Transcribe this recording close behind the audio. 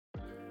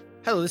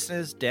Hello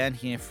listeners, Dan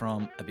here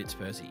from A Bit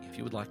Spursy. If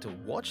you would like to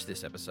watch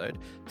this episode,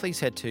 please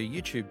head to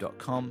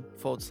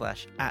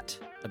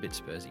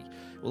youtube.com/@abitspursy.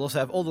 We'll also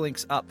have all the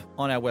links up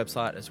on our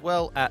website as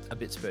well at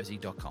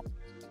abitspursy.com.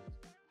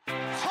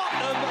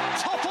 Tottenham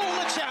topple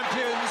the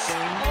champions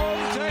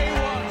on day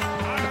one.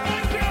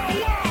 And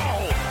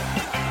wow!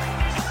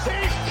 He's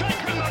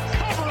taken the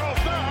cover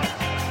off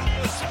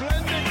that. A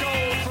splendid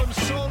goal from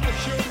Son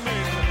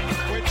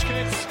Heung-min, which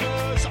gets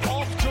Spurs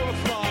off to a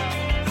flyer.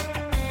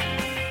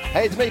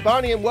 Hey, it's me,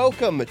 Barney, and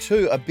welcome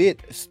to A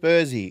Bit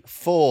Spursy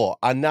for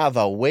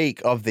another week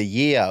of the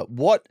year.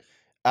 What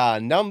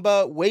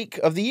number week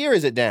of the year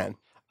is it, Dan?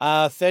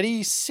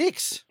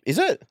 36. Is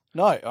it?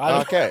 No.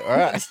 Okay, all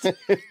right.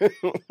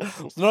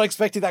 Was not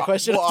expecting that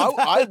question. Well,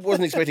 I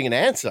wasn't expecting an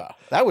answer.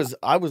 I was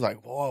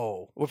like,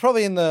 whoa. We're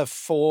probably in the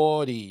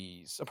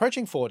 40s,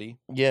 approaching 40.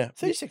 Yeah.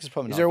 36 is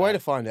probably Is not there a way bad.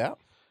 to find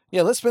out?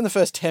 Yeah, let's spend the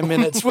first 10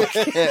 minutes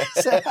working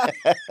this out.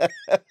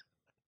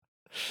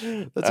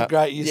 That's a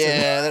great use of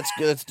Yeah, that's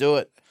good. Let's do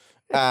it.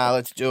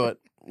 Let's do it.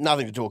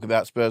 Nothing to talk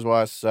about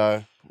Spurs-wise,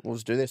 so we'll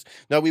just do this.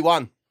 No, we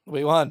won.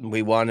 We won.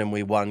 We won, and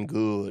we won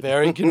good.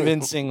 Very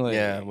convincingly.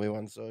 Yeah, we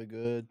won so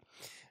good.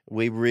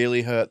 We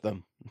really hurt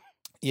them.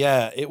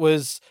 Yeah, it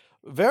was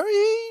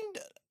very,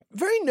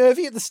 very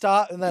nervy at the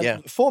start. And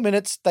then 4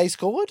 minutes they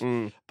scored,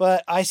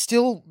 but I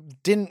still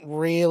didn't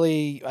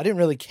really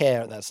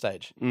care at that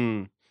stage.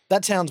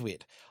 That sounds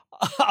weird.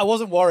 I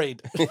wasn't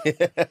worried.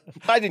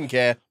 I didn't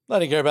care. I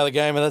didn't care about the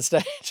game at that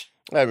stage.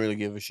 I didn't really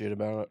give a shit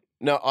about it.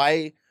 No,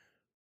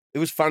 it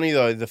was funny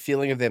though, the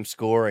feeling of them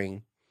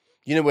scoring.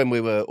 You know, when we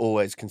were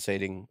always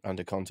conceding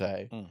under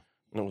Conte, and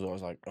it was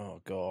always like, oh my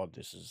God,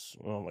 this is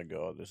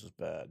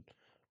bad.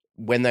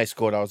 When they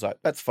scored, I was like,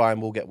 that's fine.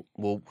 We'll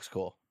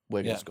score.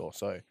 We're going to score.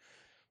 So,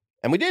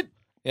 and we did.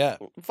 Yeah.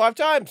 5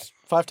 times.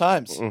 5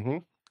 times. Mm-hmm.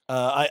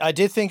 I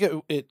did think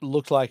it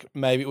looked like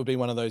maybe it would be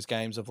one of those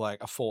games of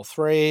like a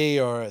 4-3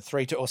 or a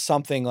 3-2 or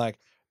something. Like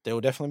there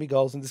will definitely be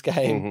goals in this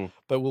game,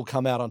 but we'll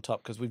come out on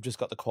top because we've just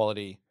got the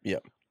quality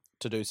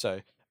to do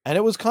so. And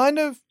it was kind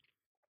of,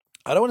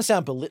 I don't want to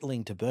sound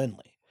belittling to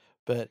Burnley,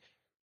 but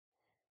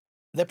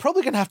they're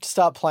probably going to have to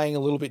start playing a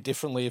little bit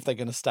differently if they're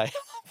going to stay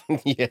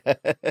up. Yeah.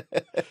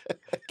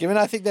 Given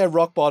I think they're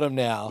rock bottom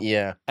now.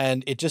 Yeah.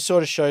 And it just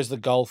sort of shows the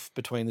gulf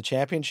between the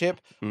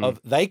championship of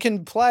they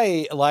can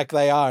play like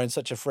they are in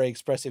such a free,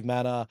 expressive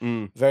manner,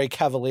 very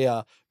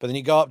cavalier, but then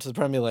you go up to the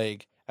Premier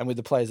League and with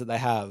the players that they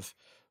have,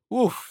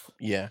 oof.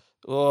 Yeah.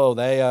 Oh,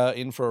 they are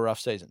in for a rough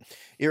season.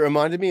 It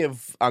reminded me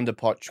of under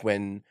Poch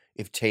when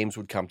if teams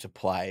would come to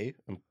play,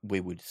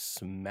 we would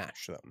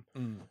smash them.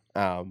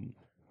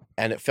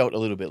 And it felt a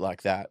little bit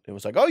like that. It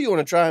was like, oh, you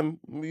want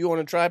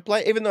to try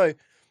play, even though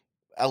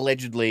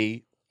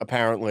allegedly,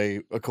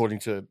 apparently, according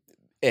to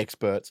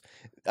experts,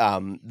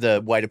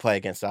 the way to play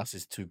against us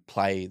is to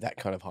play that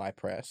kind of high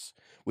press,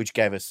 which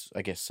gave us,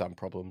 I guess, some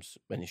problems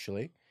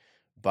initially.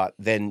 But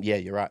then, yeah,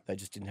 you're right. They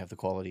just didn't have the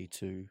quality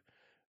to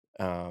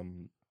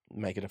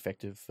make it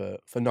effective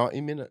for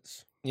 90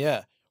 minutes.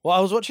 Yeah. Well,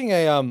 I was watching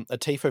a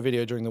TIFO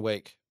video during the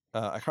week.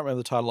 I can't remember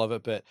the title of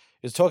it, but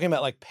it was talking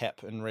about like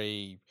Pep and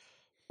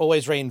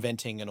always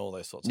reinventing and all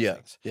those sorts of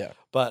things. Yeah.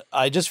 But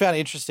I just found it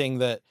interesting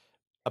that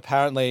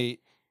apparently,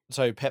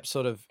 so Pep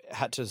sort of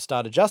had to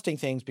start adjusting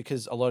things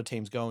because a lot of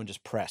teams go and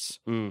just press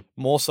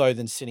more so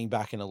than sitting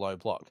back in a low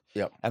block.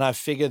 Yep. And I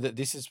figured that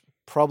this is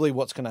probably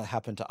what's going to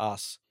happen to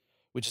us,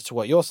 which is to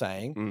what you're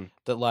saying,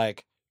 that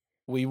like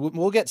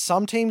we'll get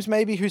some teams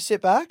maybe who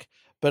sit back,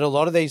 but a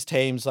lot of these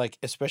teams, like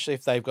especially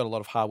if they've got a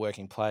lot of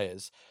hardworking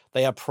players,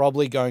 they are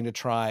probably going to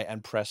try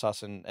and press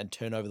us and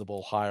turn over the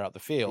ball higher up the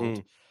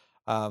field.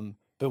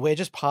 But we're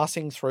just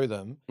passing through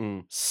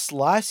them,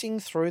 slicing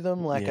through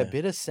them like a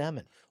bit of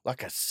salmon.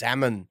 Like a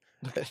salmon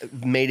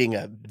meeting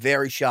a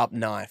very sharp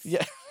knife.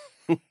 Yeah.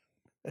 And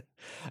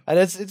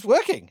it's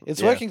working.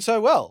 It's working so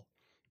well.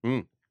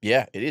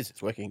 Yeah, it is.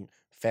 It's working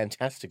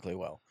fantastically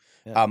well.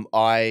 Yeah.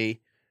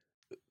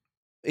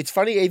 It's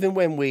funny, even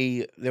when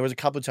there was a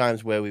couple of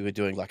times where we were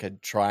doing like a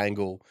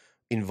triangle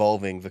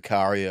involving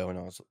Vicario, and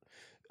I was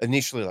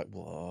initially like,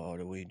 what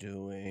are we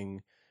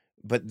doing?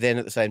 But then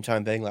at the same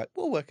time being like,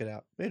 we'll work it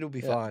out. It'll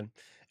be fine.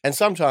 And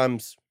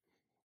sometimes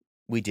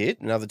we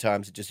did, and other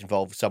times it just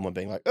involved someone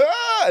being like,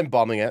 ah, and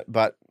bombing it.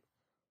 But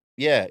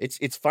yeah,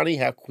 it's funny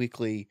how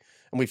quickly,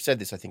 and we've said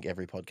this, I think,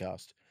 every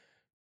podcast,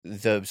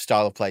 the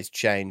style of play's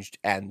changed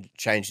in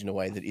a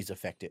way that is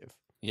effective.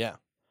 Yeah.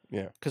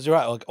 Yeah. Because you're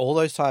right, like all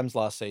those times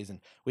last season,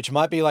 which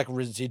might be like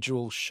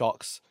residual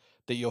shocks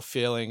that you're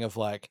feeling of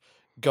like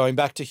going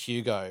back to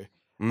Hugo.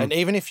 And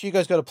even if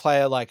Hugo's got a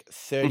player like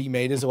 30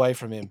 meters away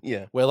from him,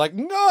 we're like,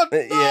 no,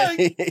 get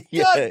rid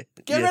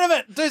of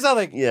it, do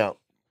something. Yeah.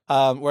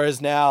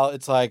 Whereas now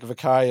it's like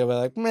Vicario, we're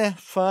like, meh,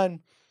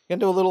 fine. Gonna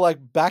do a little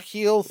like back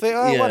heel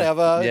thing,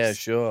 whatever. Yeah,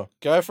 sure.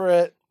 Go for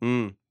it.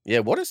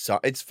 Yeah,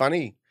 it's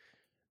funny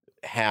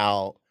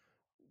how,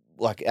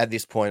 like, at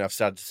this point, I've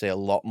started to see a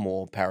lot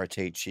more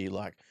Paratici,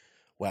 like,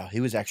 wow, he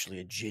was actually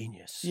a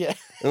genius. Yeah.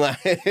 Like,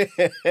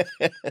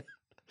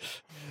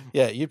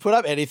 yeah, you put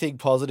up anything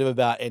positive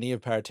about any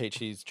of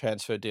Paratici's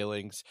transfer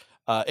dealings,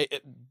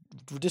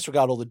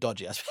 disregard all the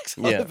dodgy aspects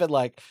of Yeah. it, but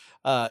like,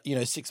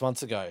 6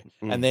 months ago,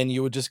 and then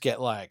you would just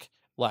get like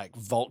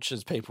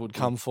vultures. People would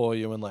come for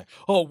you and like,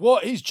 oh,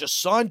 what? He's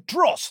just signed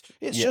Dross.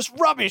 It's just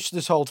rubbish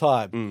this whole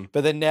time.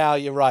 But then now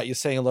you're right. You're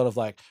seeing a lot of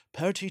like,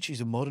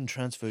 Paratici's a modern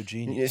transfer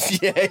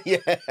genius.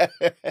 Yeah.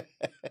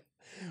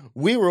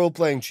 We were all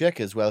playing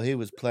checkers while he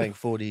was playing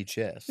 4D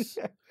chess,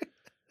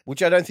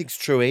 which I don't think's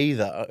true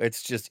either.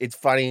 It's just, it's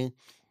funny.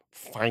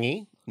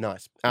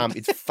 Nice.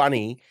 It's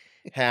funny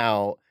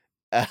how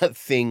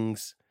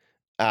things,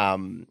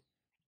 I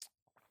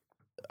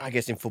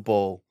guess in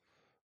football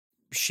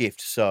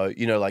shift. So,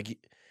 like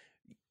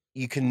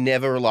you can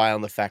never rely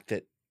on the fact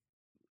that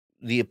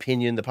the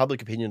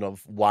public opinion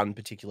of one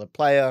particular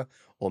player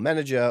or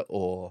manager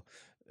or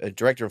a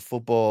director of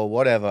football,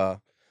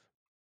 whatever,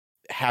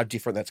 how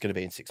different that's going to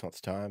be in 6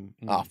 months' time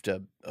after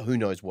who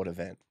knows what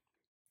event.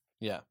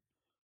 Yeah.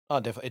 Oh,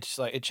 definitely. It's just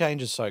like it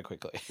changes so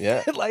quickly.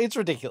 Yeah. Like it's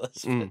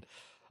ridiculous.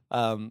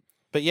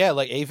 But yeah,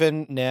 like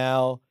even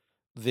now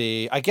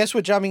I guess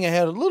we're jumping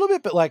ahead a little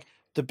bit, but like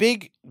the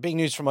big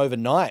news from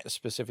overnight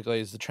specifically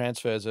is the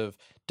transfers of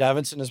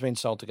Davinson has been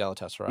sold to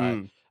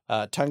Galatasaray.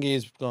 Tungi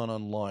has gone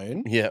on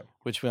loan. Yeah.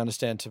 Which we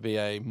understand to be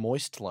a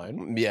moist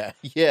loan. Yeah.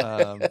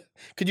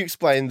 Could you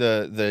explain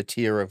the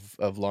tier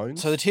of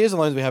loans? So the tiers of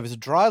loans we have is a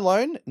dry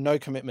loan, no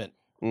commitment.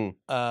 So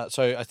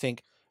I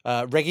think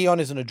Reguilon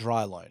isn't a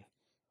dry loan.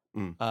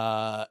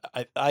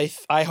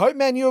 I hope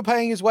Man U are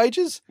paying his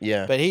wages.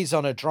 Yeah. But he's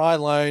on a dry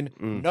loan,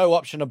 no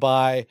option to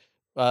buy,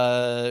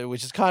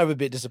 which is kind of a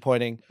bit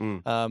disappointing.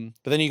 But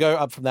then you go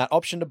up from that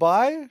option to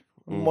buy,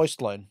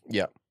 moist loan.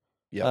 Yeah.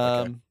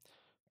 Okay.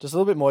 Just a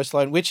little bit moist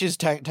loan, which is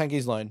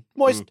Tanguy's loan.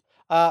 Moist.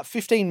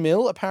 15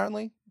 mil,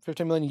 apparently.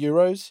 15 million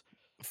euros.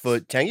 For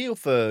Tanguy or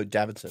for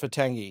Davidson? For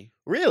Tanguy.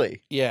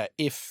 Really? Yeah,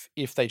 if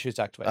they choose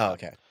to activate. Oh,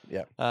 okay.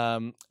 Yeah.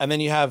 And then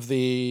you have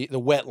the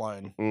wet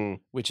loan,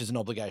 which is an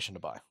obligation to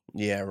buy.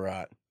 Yeah,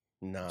 right.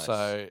 Nice.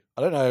 So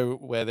I don't know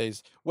where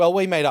these. Well,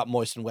 we made up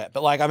moist and wet,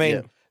 but like I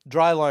mean,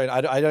 dry loan.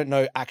 I don't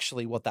know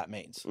actually what that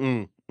means.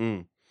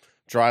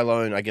 Dry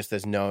loan. I guess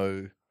there's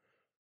no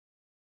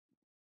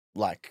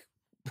like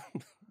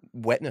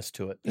wetness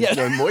to it. There's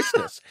no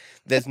moistness.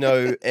 There's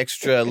no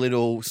extra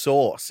little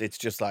sauce. It's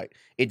just like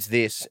it's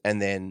this,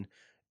 and then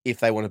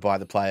if they want to buy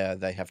the player,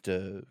 they have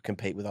to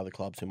compete with other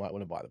clubs who might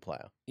want to buy the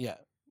player. Yeah.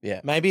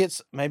 Maybe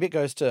it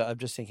goes to. I'm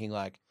just thinking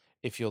like.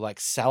 If you're like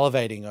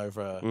salivating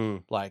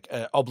over like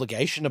an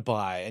obligation to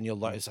buy and you're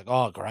like, it's like,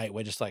 oh, great.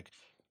 We're just like,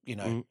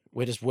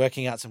 we're just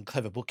working out some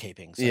clever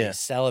bookkeeping. So you're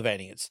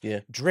salivating. It's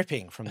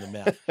dripping from the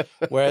mouth.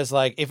 Whereas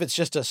like, if it's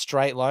just a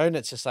straight loan,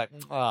 it's just like,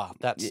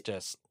 that's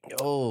just.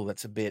 Oh,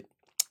 that's a bit.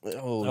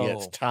 Oh, yeah,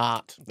 it's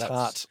tart.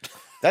 Tart.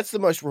 That's the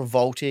most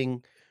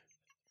revolting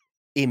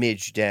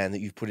image, Dan, that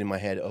you've put in my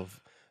head of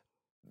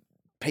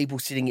people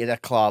sitting at a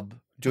club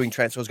doing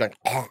transfers going,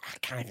 I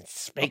can't even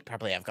speak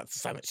properly. I've got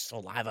so much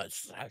saliva.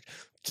 It's a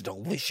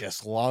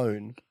delicious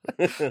loan.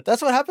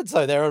 That's what happens,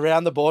 though. They're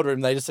around the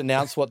boardroom. They just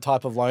announce what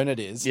type of loan it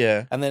is.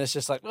 Yeah. And then it's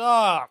just like,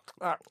 or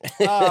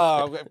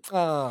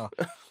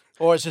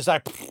it's just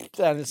like,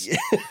 and it's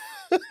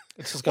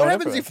just going What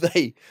happens everywhere.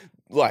 if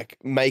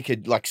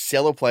they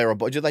sell a player or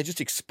do they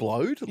just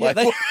explode?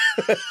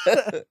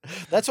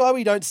 That's why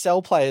we don't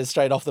sell players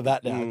straight off the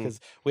bat now, because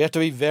we have to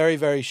be very,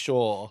 very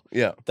sure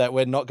that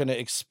we're not going to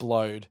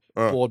explode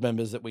board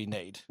members that we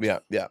need. Yeah.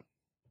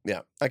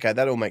 Okay,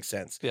 that all makes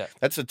sense. Yeah.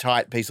 That's a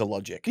tight piece of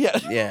logic. Yeah.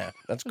 Yeah,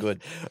 that's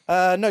good.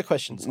 No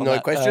questions. No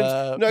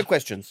questions? No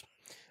questions.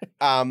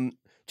 To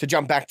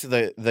jump back to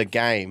the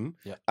game,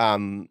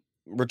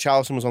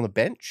 Richarlison was on the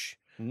bench,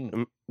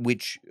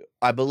 which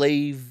I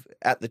believe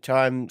at the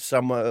time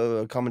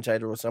a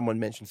commentator or someone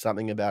mentioned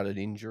something about an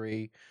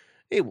injury.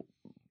 He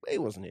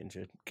wasn't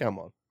injured. Come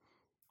on.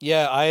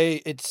 Yeah,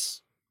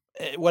 it's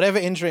whatever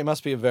injury, it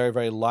must be a very,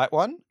 very light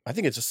one. I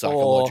think it's a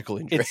psychological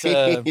injury.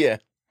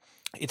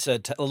 It's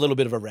a little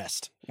bit of a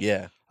rest.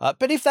 Yeah.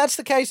 But if that's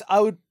the case,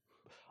 I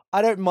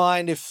don't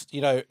mind if,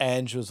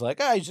 Ange was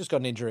like, he's just got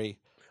an injury.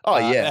 Oh,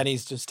 yeah. And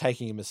he's just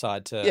taking him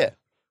aside to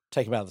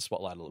take him out of the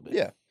spotlight a little bit.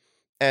 Yeah.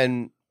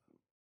 And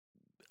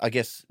I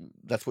guess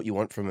that's what you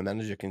want from a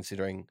manager,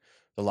 considering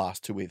the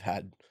last two we've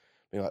had.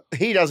 Being like,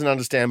 he doesn't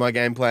understand my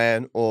game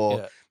plan,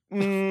 or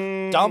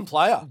dumb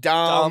player.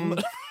 Dumb.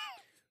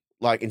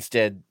 Like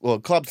instead,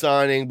 club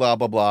signing, blah,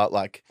 blah, blah.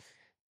 Like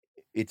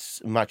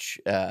it's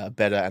much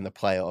better, and the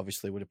player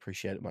obviously would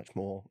appreciate it much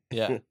more.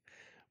 Yeah.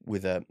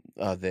 With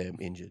they're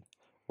injured.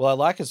 Well, I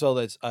like as well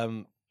that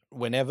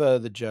whenever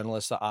the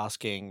journalists are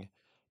asking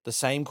the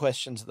same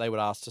questions that they would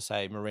ask to,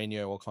 say,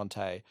 Mourinho or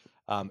Conte,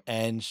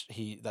 and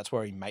that's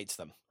where he mates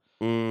them.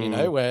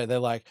 Where they're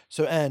like,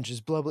 so Ange,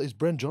 is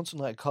Bren Johnson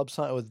like club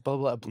signing with blah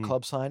blah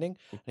club signing?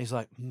 And he's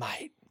like,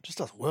 mate, it just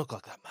doesn't work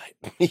like that,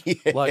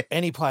 mate. Like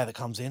any player that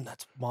comes in,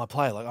 that's my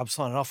player. Like I'm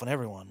signing off on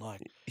everyone.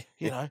 Like,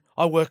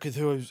 I work with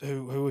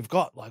who we've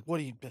got. Like, what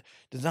do you?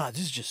 No,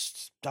 this is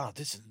just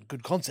this is a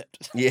good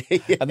concept. Yeah.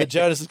 And the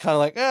journalist is kind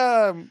of like,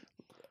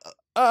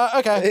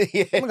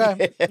 okay,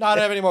 okay. No, I don't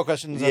have any more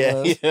questions.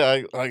 I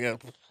don't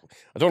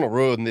want to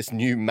ruin this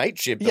new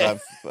mateship that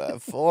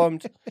I've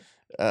formed.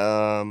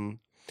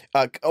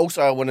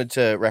 Also, I wanted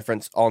to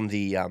reference on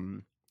the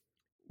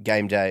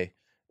game day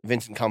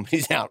Vincent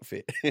Kompany's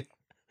outfit.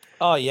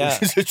 Oh yeah,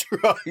 Which is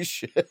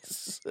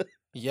atrocious.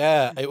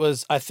 yeah. It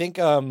was. I think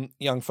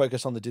Young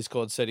Focus on the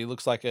Discord said he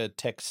looks like a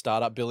tech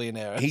startup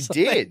billionaire. He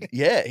did.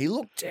 Yeah, he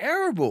looked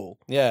terrible.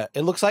 Yeah,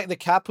 it looks like the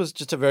cap was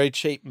just a very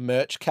cheap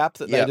merch cap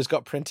that they Yep. just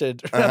got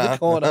printed around the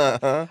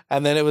corner,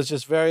 and then it was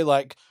just very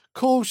like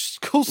cool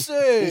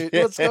suit.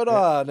 What's going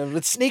on? And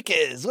with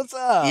sneakers, what's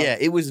up? Yeah,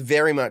 it was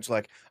very much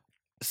like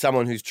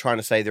someone who's trying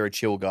to say they're a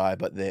chill guy,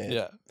 but they're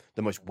Yeah.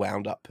 the most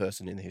wound up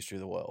person in the history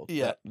of the world.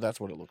 Yeah. That's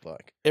what it looked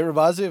like. It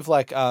reminds me of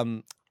like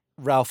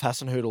Ralph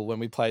Hassenhudel when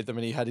we played them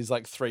and he had his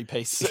like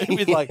 3-piece suit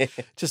with like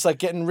just like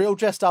getting real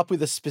dressed up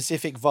with a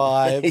specific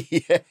vibe.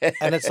 Yeah.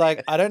 And it's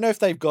like, I don't know if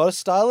they've got a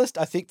stylist.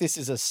 I think this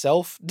is a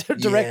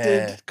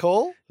self-directed Yeah.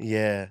 call.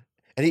 Yeah.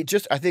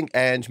 And I think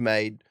Ange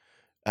made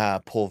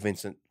Paul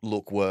Vincent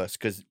look worse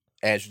because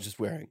Ange was just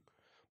wearing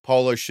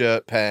polo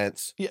shirt,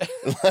 pants. Yeah.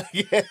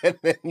 And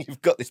then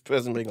you've got this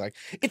person being like,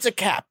 it's a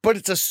cap, but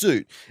it's a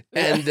suit.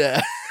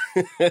 And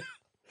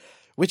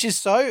which is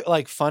so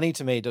like funny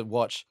to me to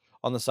watch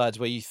on the sides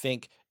where you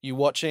think you're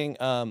watching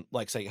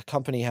like say a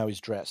company how he's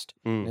dressed.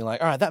 And you're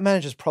like, all right, that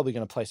manager's probably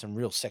going to play some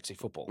real sexy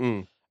football.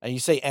 And you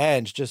see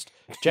Ange just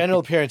general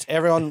appearance,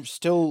 everyone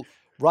still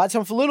writes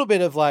him for a little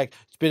bit of like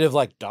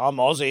dumb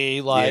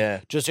Aussie,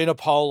 like just in a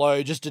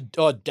polo,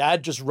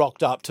 dad just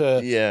rocked up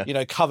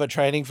to cover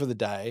training for the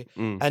day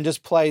and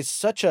just plays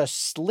such a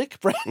slick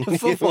brand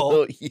of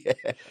football,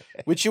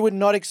 which you would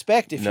not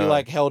expect if you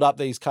like held up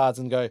these cards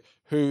and go,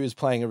 who is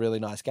playing a really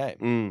nice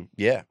game?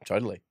 Yeah,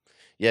 totally.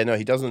 Yeah, no,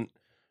 he doesn't.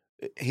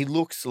 He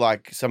looks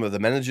like some of the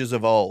managers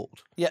of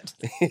old. Yeah.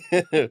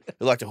 Who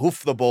like to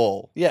hoof the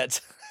ball. Yeah.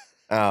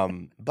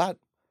 But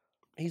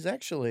he's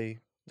actually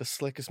the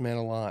slickest man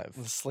alive.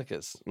 The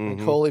slickers. They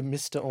call him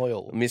Mr.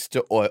 Oil.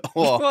 Mr. Oil.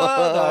 Oh,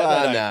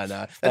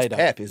 no. That's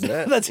Pep, isn't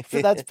it? that's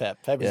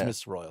Pep. Pep is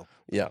Mr. Oil.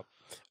 Yeah.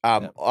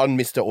 On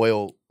Mr.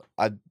 Oil,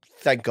 I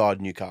thank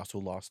God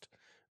Newcastle lost.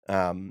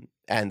 And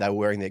they were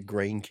wearing their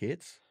green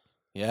kits.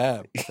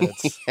 Yeah.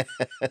 That's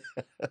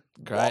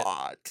great.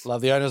 What?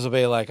 Love the owners will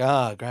be like,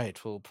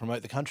 great. We'll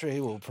promote the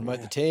country. We'll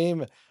promote the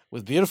team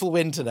with beautiful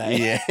win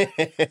today.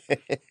 Yeah.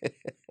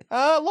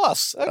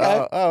 Loss.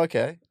 Okay.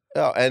 Okay.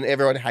 Oh, and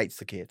everyone hates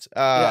the kits.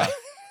 I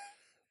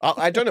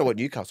don't know what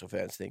Newcastle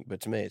fans think, but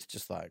to me, it's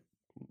just like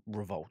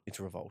It's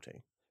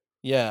revolting.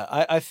 Yeah,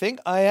 I think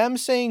I am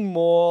seeing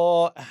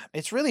more.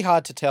 It's really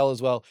hard to tell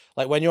as well.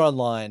 Like when you're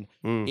online,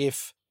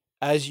 if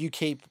as you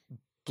keep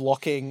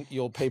blocking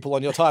your people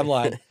on your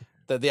timeline,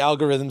 that the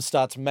algorithm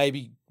starts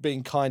maybe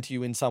being kind to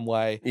you in some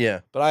way.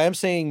 Yeah. But I am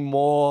seeing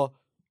more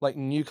like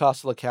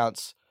Newcastle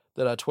accounts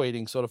that are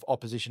tweeting sort of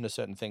opposition to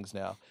certain things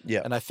now.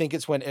 Yeah. And I think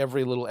it's when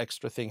every little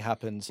extra thing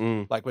happens,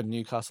 like when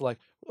Newcastle, like,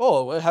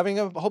 oh, we're having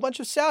a whole bunch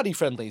of Saudi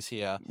friendlies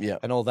here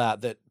and all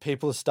that, that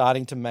people are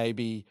starting to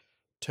maybe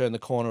turn the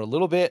corner a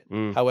little bit.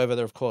 However,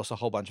 there are, of course, a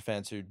whole bunch of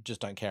fans who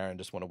just don't care and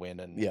just want to win.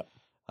 And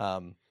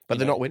but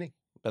they're not winning.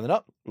 But they're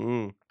not.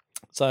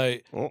 So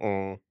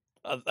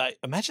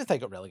imagine if they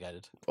got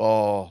relegated.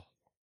 Oh,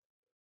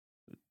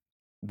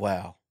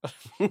 wow.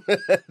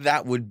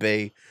 that would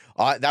be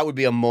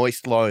a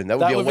moist loan. That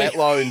would be a wet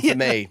loan for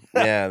me.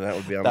 Yeah, that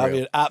would be unreal. That would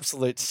be an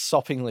absolute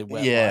soppingly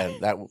wet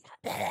loan. That would.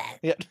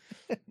 Yeah.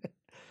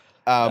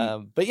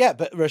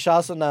 But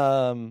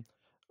Richarlison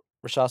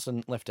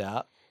left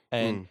out.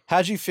 And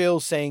how do you feel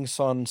seeing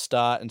Son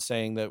start and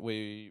seeing that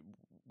we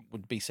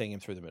would be seeing him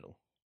through the middle?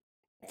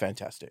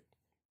 Fantastic.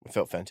 It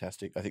felt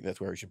fantastic. I think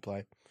that's where he should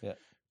play. Yeah.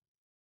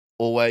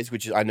 Always,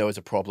 which I know is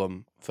a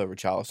problem for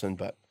Richarlison,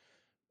 but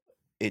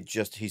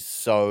he's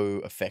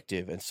so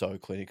effective and so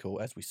clinical,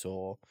 as we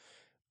saw.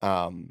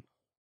 And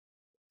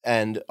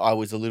I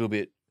was a little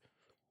bit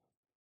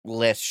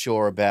less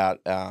sure about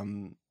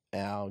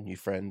our new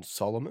friend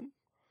Solomon.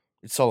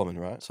 It's Solomon,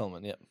 right?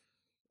 Solomon, yeah.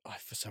 I,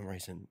 for some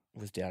reason,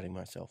 was doubting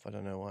myself. I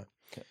don't know why.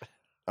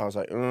 I was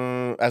like,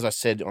 as I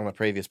said on a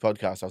previous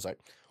podcast, I was like,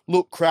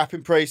 look crap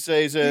in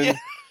pre-season,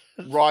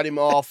 write him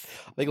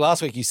off. I think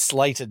last week you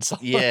slated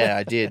Solomon. Yeah,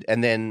 I did.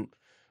 And then,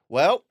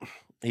 well,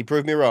 he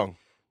proved me wrong.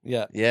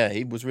 Yeah. Yeah,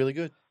 he was really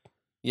good.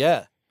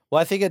 Yeah.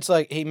 Well, I think it's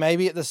like he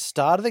maybe at the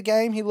start of the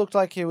game, he looked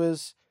like he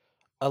was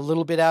a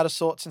little bit out of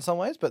sorts in some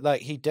ways, but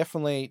like he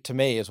definitely, to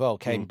me as well,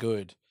 came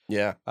good.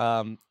 Yeah.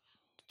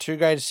 2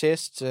 great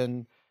assists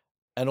and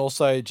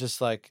also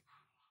just like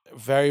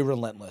very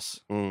relentless.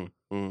 I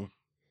don't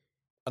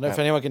know if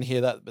anyone can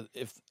hear that, but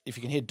if you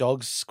can hear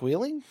dogs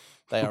squealing,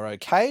 they are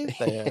okay.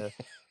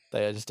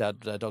 They are just our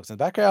dogs in the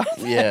background.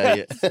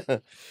 Yeah.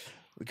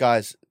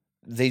 Guys,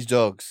 these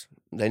dogs,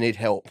 they need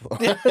help.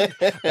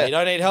 They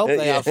don't need help.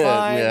 They are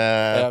fine.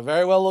 Yeah. They are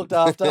very well looked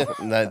after.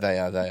 No, they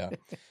are.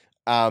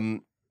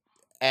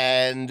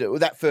 And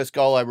that first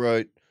goal I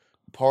wrote,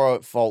 Porro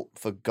at fault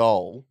for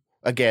goal.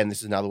 Again, this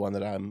is another one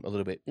that I'm a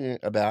little bit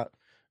about.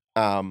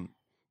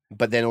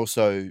 But then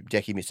also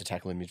Decky missed a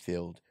tackle in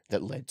midfield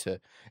that led to,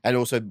 and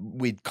also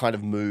we'd kind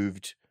of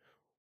moved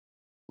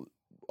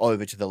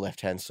over to the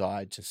left-hand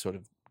side to sort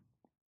of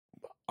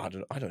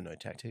I don't know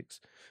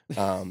tactics.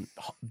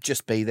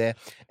 Just be there.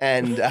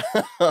 And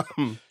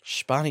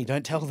Shh, Barney,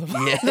 don't tell them.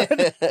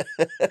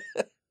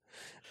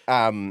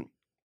 yeah.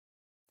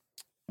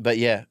 But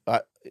yeah,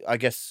 I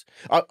guess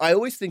I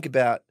always think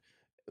about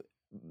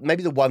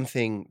maybe the one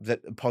thing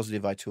that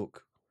positive I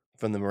took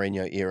from the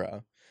Mourinho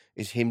era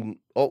is him,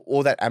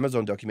 or that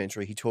Amazon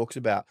documentary. He talks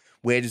about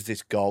where does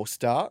this goal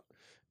start,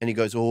 and he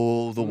goes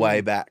all the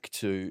way back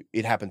to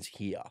it happens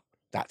here.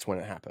 That's when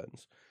it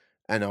happens,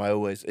 and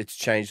it's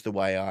changed the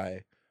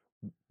way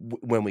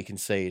when we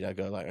concede, I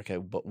go like, okay,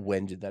 but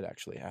when did that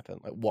actually happen?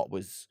 Like,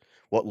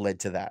 what led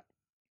to that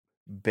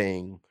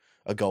being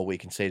a goal we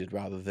conceded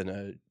rather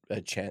than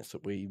a chance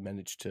that we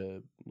managed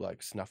to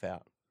like snuff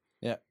out?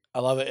 Yeah, I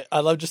love it.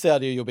 I love just the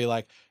idea you'll be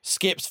like,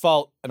 Skip's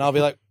fault. And I'll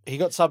be like, he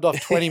got subbed off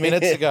 20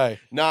 minutes ago.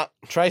 Nah.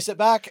 Trace it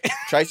back.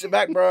 Trace it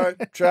back, bro.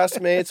 Trust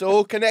me, it's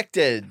all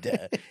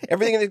connected.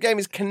 Everything in this game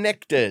is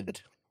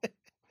connected.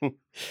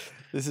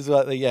 This is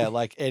what,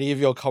 like any of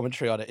your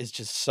commentary on it is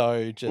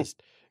just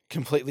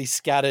completely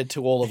scattered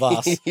to all of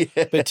us. Yeah.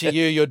 But to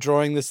you, you're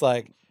drawing this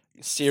like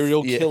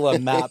serial killer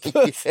map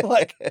of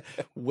like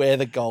where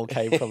the goal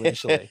came from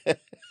initially.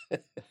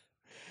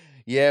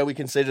 Yeah, we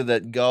considered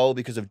that goal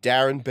because of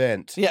Darren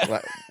Bent. Yeah.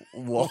 Like,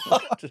 what?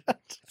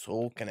 It's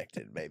all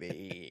connected,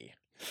 baby.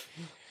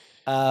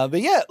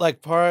 But yeah,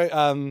 like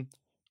Porro,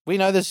 we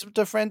know there's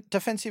different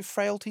defensive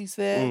frailties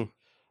there.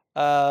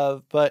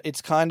 But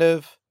it's kind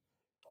of,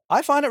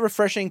 I find it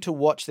refreshing to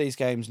watch these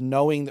games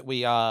knowing that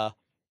we are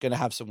going to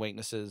have some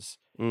weaknesses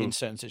in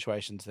certain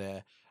situations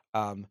there.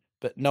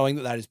 But knowing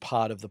that is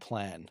part of the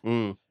plan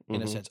in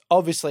a sense.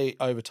 Obviously,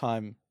 over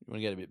time, you want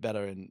to get a bit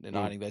better in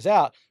ironing those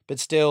out, but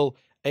still,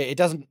 it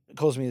doesn't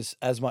cause me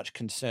as much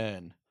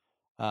concern.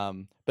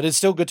 But it's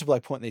still good to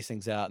like point these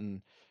things out,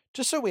 and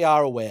just so we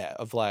are aware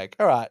of like,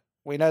 all right,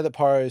 we know that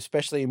Porro,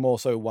 especially more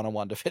so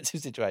one-on-one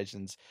defensive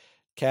situations,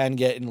 can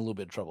get in a little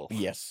bit of trouble.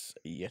 Yes,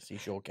 he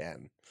sure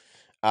can.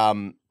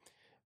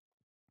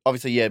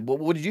 Obviously, yeah.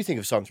 What did you think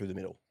of Son through the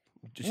middle?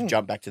 Just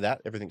jump back to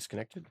that. Everything's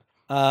connected.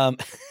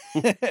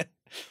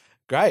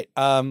 Great.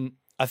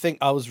 I think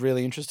I was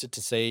really interested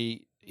to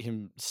see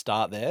him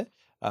start there.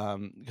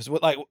 Because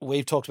like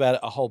we've talked about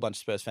it, a whole bunch of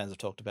Spurs fans have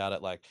talked about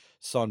it, like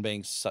Son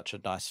being such a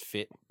nice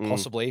fit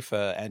possibly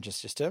for Ange's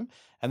system,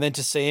 and then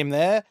to see him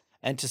there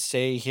and to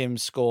see him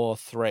score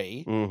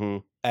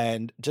 3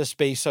 and just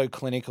be so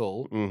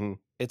clinical,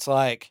 it's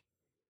like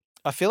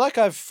I feel like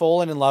I've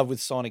fallen in love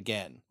with Son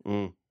again,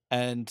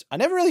 and I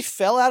never really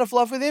fell out of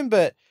love with him,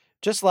 but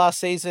just last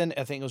season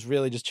I think it was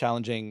really just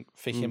challenging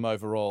for him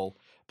overall.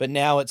 But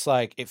now it's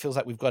like it feels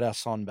like we've got our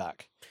Son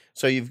back.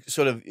 So you've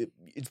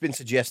it's been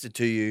suggested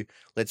to you,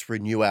 let's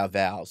renew our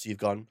vows. You've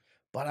gone,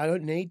 but I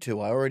don't need to.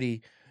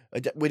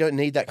 We don't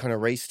need that kind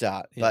of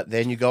restart. Yeah. But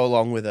then you go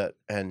along with it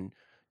and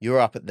you're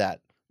up at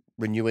that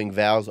renewing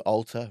vows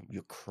altar.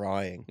 You're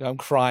crying. I'm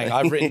crying.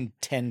 I've written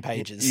 10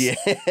 pages. Yeah.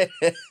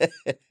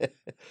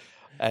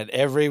 And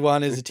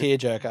everyone is a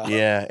tearjerker.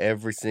 Yeah,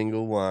 every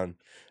single one.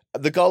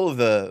 The goal of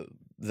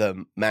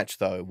the match,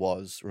 though,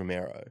 was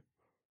Romero.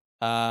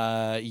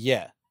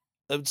 Yeah.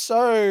 It's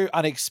so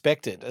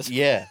unexpected.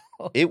 Yeah,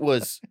 it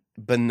was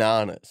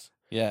bananas.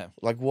 Yeah.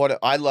 Like what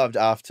I loved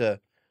after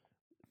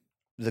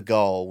the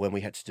goal when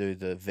we had to do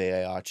the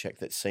VAR check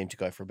that seemed to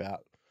go for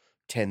about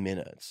 10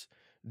 minutes.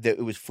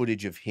 It was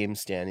footage of him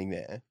standing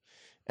there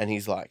and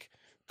he's like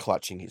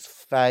clutching his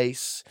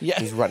face. Yeah.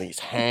 He's running his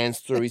hands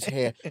through his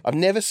hair. I've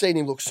never seen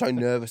him look so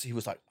nervous. He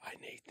was like, I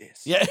need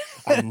this. Yeah.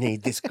 I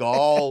need this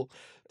goal.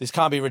 This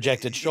can't be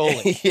rejected,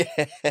 surely.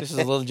 Yeah. This is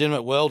a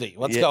legitimate worldie.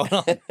 What's going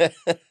on?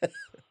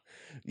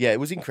 Yeah,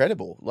 it was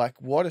incredible.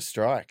 Like, what a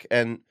strike.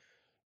 And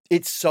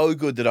it's so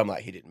good that I'm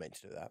like, he didn't mean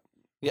to do that.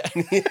 Yeah.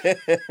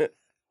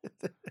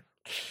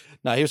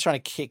 No, he was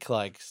trying to kick,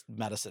 like,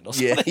 Madison or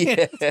something.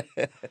 Yeah.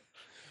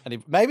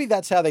 And maybe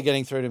that's how they're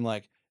getting through to him,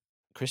 like,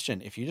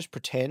 Christian, if you just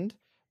pretend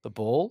the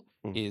ball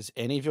is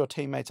any of your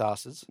teammates'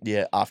 asses.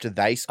 Yeah, after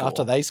they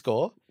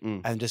score.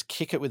 And just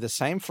kick it with the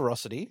same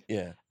ferocity.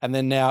 Yeah. And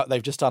then now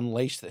they've just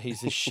unleashed that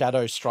he's this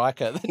shadow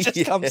striker that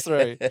just comes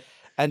through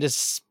and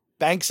just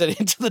banks it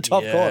into the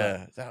top corner.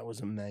 Yeah, that was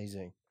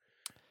amazing.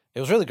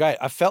 It was really great.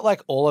 I felt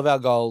like all of our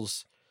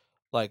goals,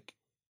 like,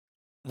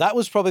 that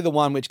was probably the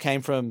one which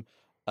came from,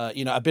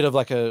 a bit of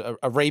like a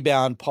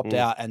rebound popped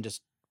out and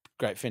just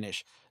great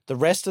finish. The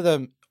rest of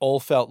them all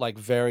felt like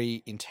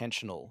very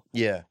intentional.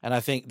 Yeah. And I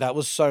think that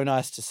was so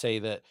nice to see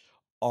that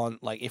on,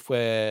 like, if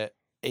we're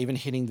even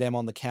hitting them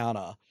on the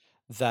counter,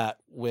 that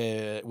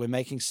we're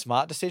making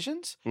smart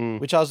decisions,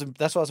 which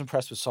that's why I was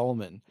impressed with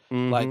Solomon.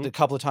 Like the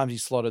couple of times he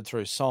slotted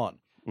through Son.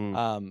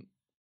 So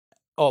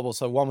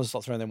one was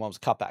slot through and then one was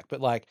cut back.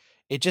 But like,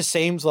 it just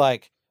seems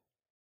like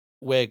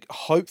we're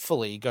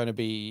hopefully going to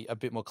be a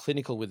bit more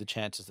clinical with the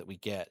chances that we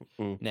get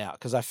now.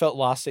 Because I felt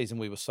last season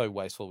we were so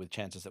wasteful with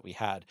chances that we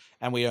had,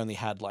 and we only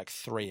had like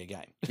 3 a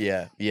game.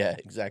 Yeah,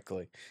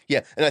 exactly.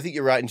 Yeah, and I think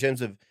you're right in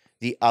terms of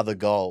the other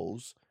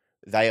goals.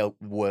 They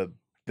were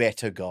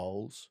better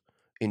goals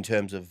in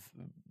terms of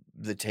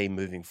the team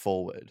moving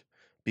forward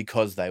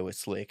because they were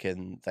slick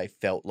and they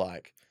felt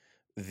like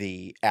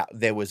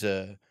there was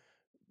a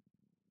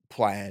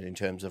plan in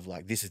terms of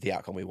like, this is the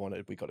outcome we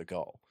wanted. We got a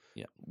goal.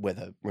 Yeah.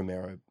 Whether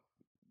Romero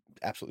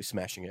absolutely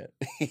smashing it,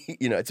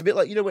 it's a bit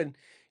like, when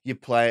you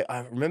play,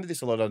 I remember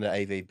this a lot under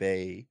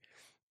AVB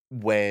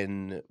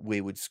when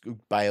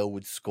Bale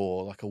would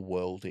score like a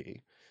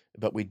worldie,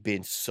 but we'd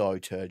been so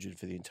turgid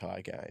for the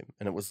entire game.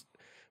 And we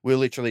were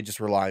literally just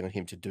relying on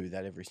him to do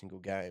that every single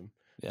game.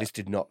 Yeah. This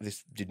did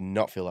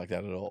not feel like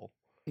that at all.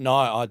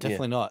 No,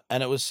 definitely not.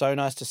 And it was so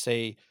nice to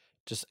see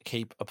just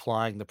keep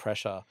applying the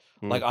pressure.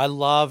 Mm. Like, I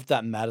loved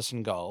that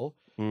Madison goal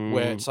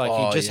where it's like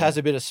he just has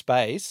a bit of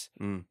space.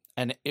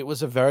 And it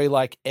was a very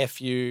like,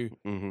 F you,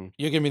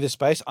 you give me this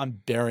space, I'm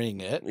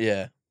burying it.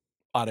 Yeah.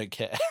 I don't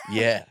care.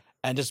 Yeah.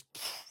 And just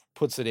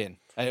puts it in.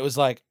 And it was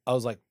like, I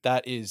was like,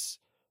 that is,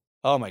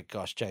 oh my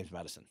gosh, James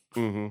Madison.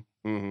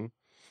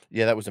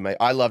 Yeah, that was amazing.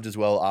 I loved as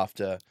well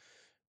after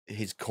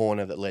his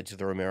corner that led to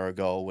the Romero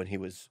goal when he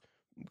was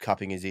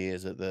cupping his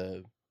ears at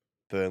the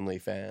Burnley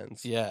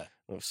fans. Yeah.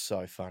 It was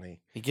so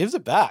funny. He gives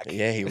it back.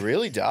 Yeah, he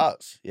really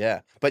does.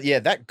 Yeah. But yeah,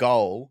 that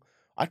goal,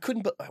 I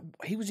couldn't,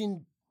 he was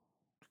in,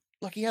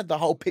 like he had the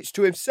whole pitch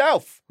to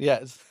himself.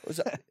 Yes.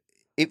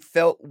 It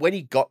felt, when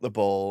he got the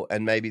ball,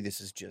 and maybe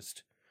this is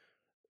just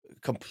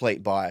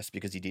complete bias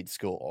because he did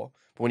score,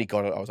 but when he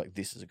got it, I was like,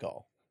 this is a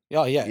goal.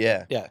 Oh, yeah.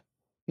 Yeah. Yeah.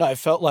 No, it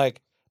felt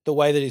like the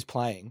way that he's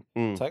playing,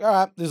 it's like, all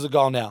right, this is a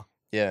goal now.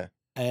 Yeah.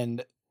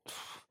 And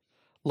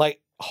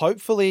like,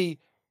 hopefully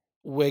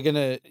we're going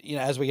to,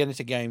 as we get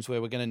into games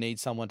where we're going to need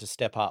someone to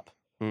step up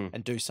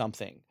and do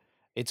something,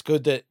 it's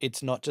good that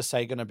it's not just,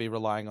 say, going to be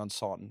relying on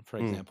Son, for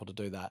example, to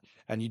do that.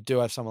 And you do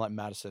have someone like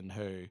Madison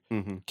who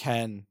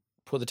can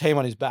put the team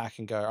on his back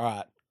and go,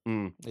 all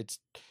right, it's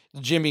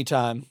Jimmy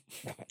time.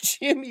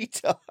 Jimmy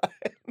time.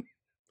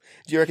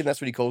 Do you reckon that's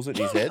what he calls it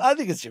in his head? I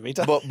think it's Jimmy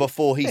time. But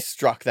before he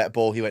struck that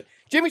ball, he went,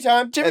 Jimmy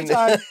time. Jimmy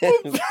time.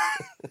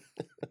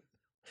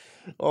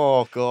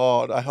 Oh,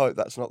 God. I hope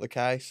that's not the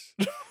case.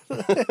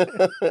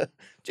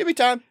 Jimmy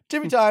time.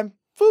 Jimmy time.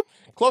 Boop.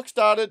 Clock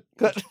started.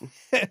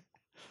 The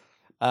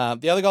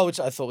other goal, which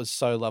I thought was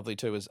so lovely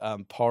too, was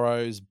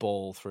Porro's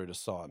ball through to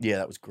Son. Yeah,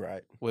 that was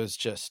great. Was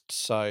just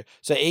so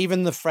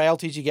even the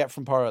frailties you get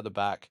from Porro at the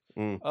back.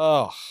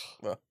 Oh,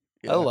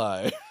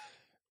 hello.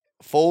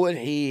 Forward,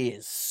 he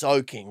is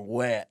soaking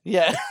wet.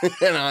 Yeah.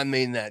 And I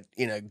mean that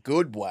in a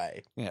good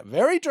way. Yeah,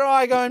 very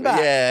dry going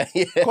back.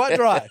 Yeah. Quite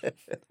dry.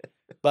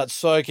 But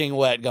soaking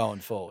wet going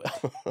forward.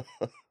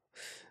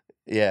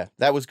 Yeah,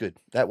 that was good.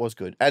 That was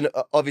good. And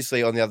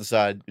obviously on the other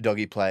side,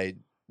 Doggy played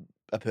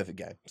a perfect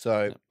game.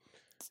 So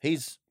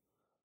it's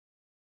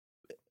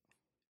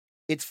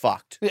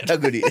fucked how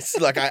good he is.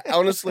 Like, I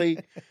honestly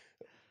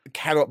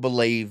cannot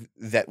believe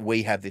that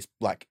we have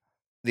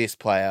this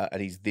player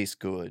and he's this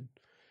good.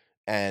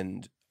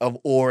 And I've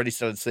already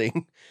started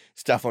seeing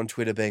stuff on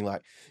Twitter being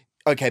like,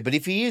 okay, but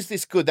if he is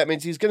this good, that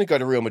means he's going to go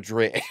to Real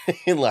Madrid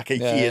in like a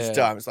year's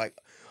time. It's like,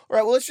 all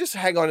right, well, let's just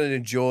hang on and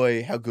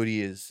enjoy how good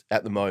he is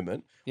at the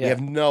moment. Yeah. We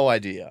have no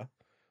idea.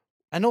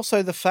 And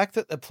also the fact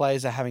that the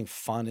players are having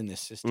fun in this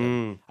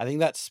system, I think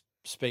that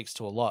speaks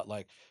to a lot.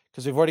 Like,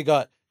 because we've already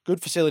got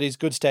good facilities,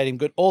 good stadium,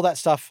 good, all that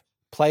stuff.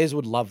 Players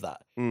would love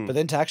that. But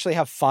then to actually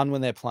have fun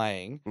when they're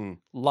playing,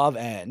 love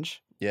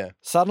Ange. Yeah.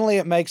 Suddenly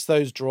it makes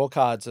those draw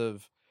cards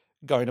of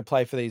going to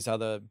play for these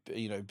other,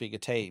 bigger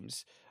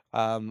teams.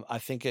 I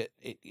think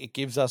it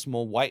gives us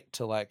more weight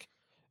to like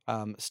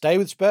stay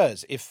with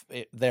Spurs if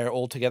they're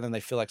all together and they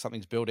feel like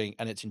something's building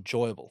and it's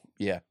enjoyable.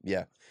 Yeah,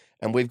 yeah.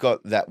 And we've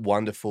got that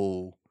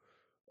wonderful,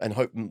 and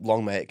hope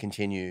long may it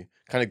continue,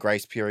 kind of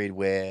grace period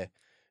where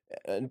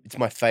it's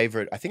my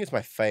favorite. I think it's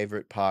my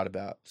favorite part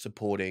about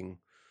supporting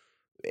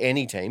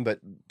any team,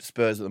 but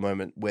Spurs at the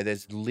moment, where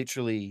there's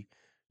literally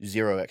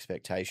zero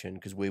expectation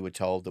because we were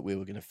told that we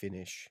were going to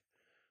finish,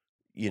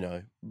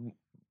 in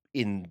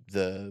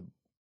the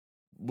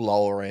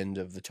lower end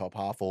of the top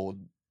half or,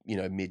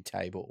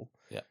 mid-table.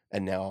 Yeah.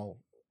 And now,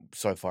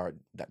 so far,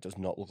 that does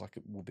not look like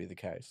it will be the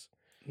case.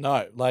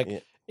 No,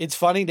 it's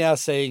funny now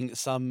seeing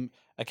some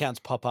accounts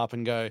pop up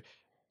and go,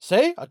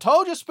 see, I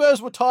told you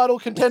Spurs were title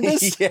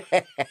contenders. Yeah.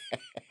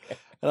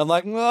 And I'm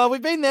like, well,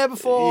 we've been there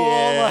before.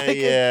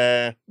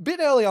 Yeah. A bit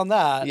early on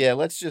that. Yeah,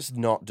 let's just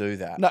not do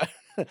that. No,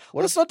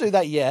 let's not do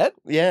that yet.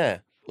 Yeah.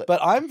 But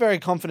I'm very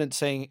confident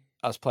seeing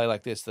us play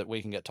like this that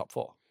we can get top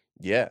 4.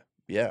 Yeah,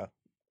 yeah.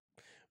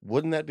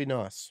 Wouldn't that be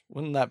nice?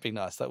 Wouldn't that be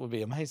nice? That would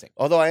be amazing.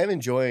 Although I am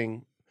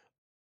enjoying,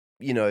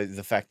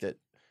 the fact that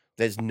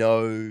there's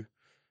no,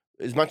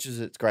 as much as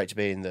it's great to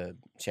be in the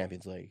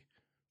Champions League,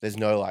 there's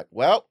no like,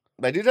 well,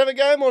 they did have a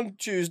game on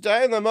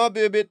Tuesday and they might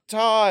be a bit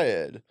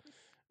tired.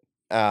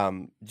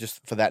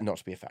 Just for that not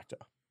to be a factor.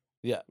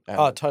 Yeah.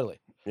 Totally.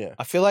 Yeah.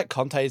 I feel like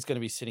Conte is going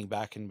to be sitting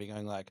back and be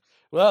going like,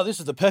 well, this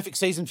is the perfect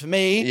season for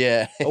me.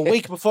 Yeah. A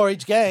week before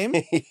each game.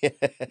 Yeah.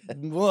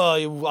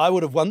 Well, I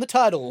would have won the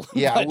title.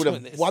 Yeah, I would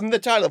have won the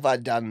title if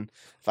I'd done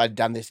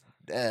this.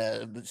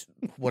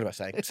 What am I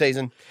saying?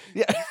 Season.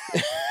 Yeah.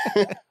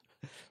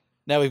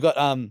 Now we've got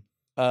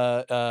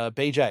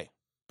BJ,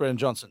 Brendan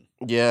Johnson.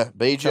 Yeah,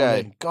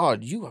 BJ.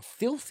 God, you are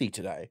filthy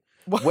today.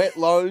 Wet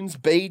loans,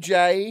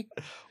 BJ,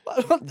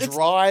 It's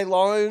dry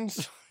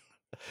loans.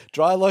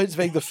 dry loans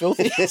being the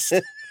filthiest.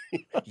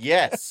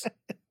 Yes.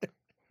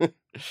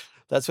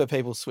 That's where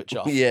people switch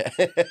off. Yeah.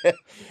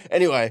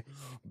 Anyway,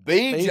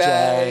 BJ.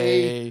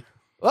 BJ.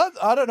 Well,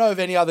 I don't know of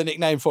any other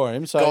nickname for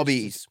him. So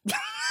Gobbies.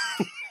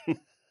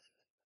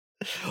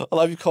 I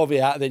love you called me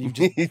out and then you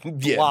just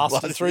Yeah,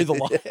 blasted through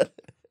the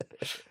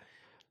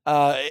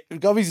line.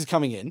 Gobbies is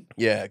coming in.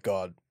 Yeah,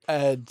 God.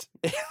 And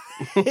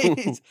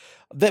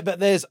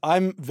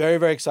I'm very,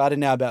 very excited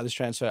now about this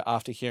transfer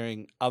after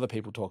hearing other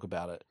people talk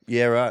about it.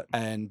 Yeah, right.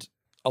 And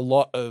a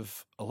lot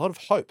of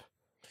hope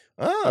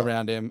Ah.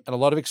 around him and a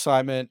lot of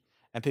excitement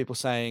and people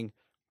saying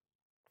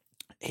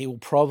he will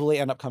probably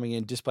end up coming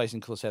in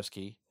displacing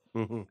Kulusevski.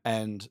 Mhm.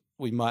 And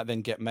we might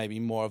then get maybe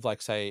more of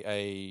like, say,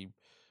 a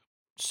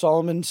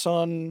Solomon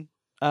Son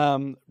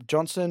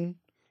Johnson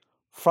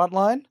front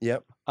line.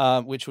 Yep.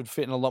 Which would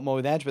fit in a lot more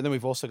with Ange. But then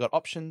we've also got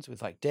options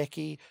with like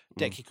Decky.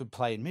 Decky could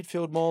play in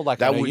midfield more.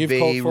 Like I That know would you've be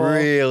called for.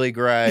 really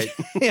great.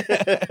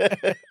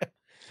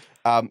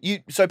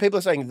 So people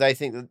are saying they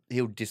think that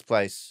he'll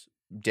displace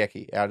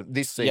Decky out of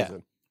this Yeah.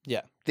 season.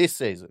 Yeah. This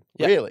season.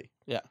 Yeah. Really?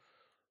 Yeah.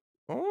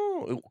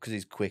 Oh, because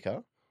he's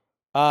quicker.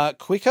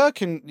 Quicker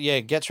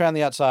gets around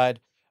the outside,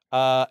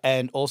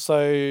 and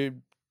also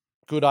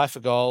good eye for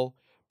goal,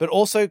 but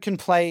also can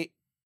play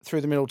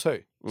through the middle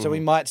too. So we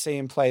might see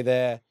him play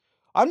there.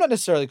 I'm not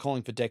necessarily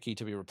calling for Decky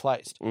to be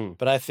replaced,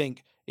 but I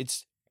think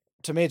it's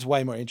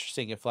way more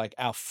interesting if like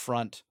our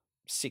front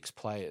 6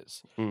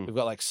 players, we've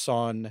got like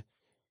Son,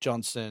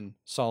 Johnson,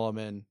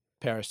 Solomon,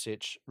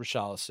 Perisic,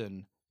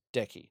 Richarlison,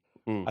 Decky.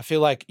 I feel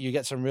like you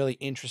get some really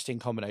interesting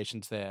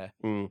combinations there,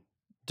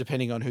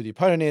 depending on who the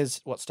opponent is,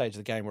 what stage of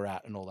the game we're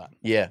at, and all that.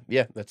 Yeah,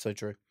 that's so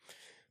true.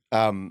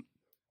 I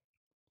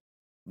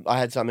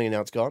had something and now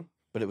it's gone,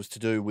 but it was to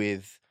do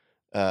with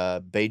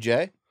BJ.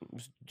 It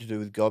was to do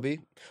with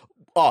Gobby.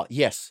 Oh,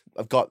 yes.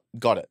 I've got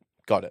it.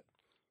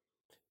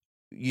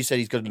 You said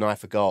he's got an eye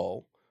for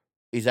goal.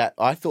 Is that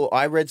I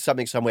read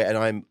something somewhere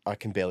and I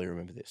can barely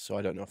remember this, so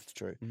I don't know if it's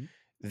true.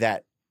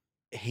 That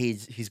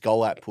his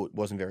goal output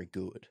wasn't very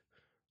good.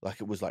 Like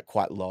it was like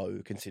quite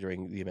low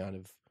considering the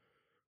amount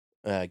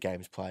of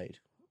games played.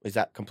 Is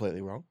that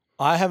completely wrong?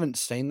 I haven't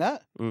seen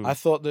that. I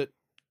thought that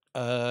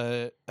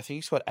I think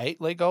he scored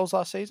 8 league goals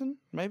last season,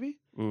 maybe.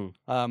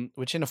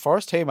 Which in a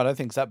Forest team I don't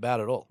think is that bad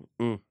at all.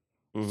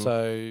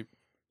 So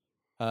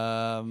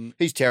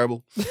he's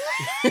terrible.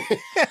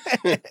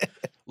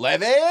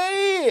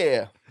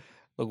 Levy!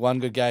 Look, one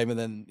good game and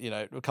then,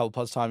 a couple of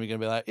pods time you're gonna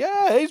be like,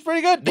 yeah, he's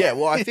pretty good. Yeah,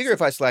 well I figure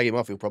if I slag him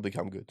off he'll probably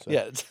come good. So.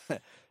 Yeah.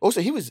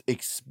 Also he was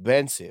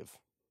expensive.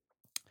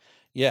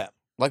 Yeah.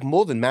 Like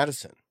more than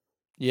Madison.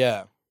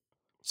 Yeah.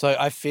 So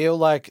I feel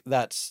like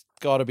that's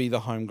got to be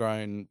the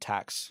homegrown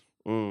tax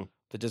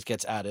that just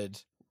gets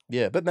added.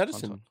 Yeah, but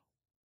Madison,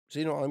 is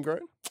he not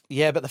homegrown?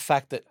 Yeah, but the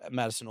fact that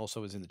Madison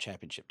also was in the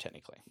championship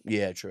technically.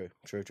 Yeah, true.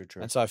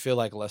 And so I feel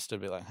like Leicester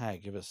would be like, hey,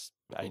 give us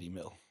 80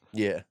 mil.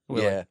 Yeah,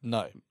 We're like,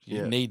 no,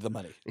 you need the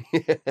money.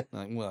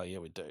 Like, well, yeah,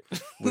 we do.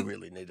 We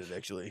really need it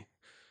actually.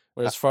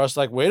 Whereas Forest,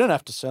 like, we don't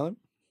have to sell him.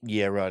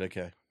 Yeah, right,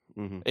 okay.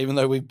 Even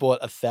though we've bought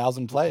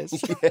 1,000 players.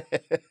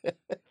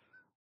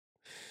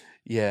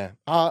 Yeah.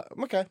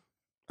 Okay.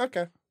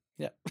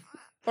 Yeah.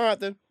 All right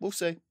then. We'll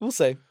see.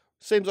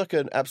 Seems like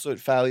an absolute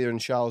failure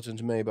and charlatan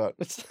to me, but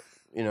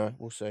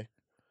we'll see.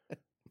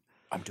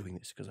 I'm doing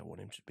this because I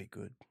want him to be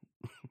good.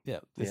 Yeah.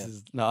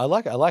 I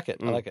like it. I like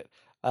it.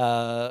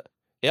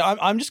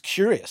 I'm just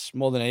curious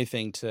more than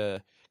anything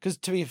because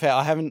to be fair,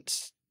 I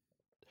haven't,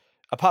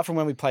 apart from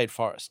when we played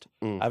Forest,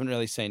 I haven't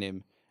really seen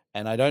him,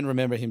 and I don't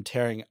remember him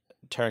tearing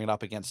it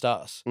up against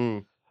us.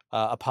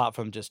 Apart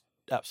from just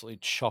absolutely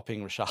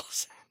chopping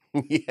Richarlison.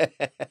 Yeah.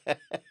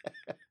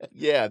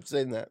 Yeah, I've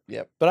seen that.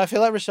 Yep. But I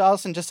feel like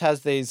Richarlison just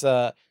has these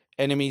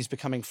enemies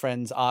becoming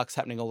friends arcs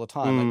happening all the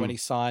time. Like when he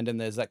signed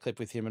and there's that clip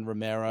with him and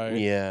Romero.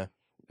 Yeah.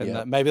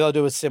 And maybe they'll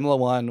do a similar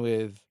one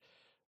with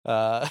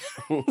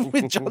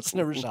Johnson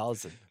and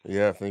Richarlison.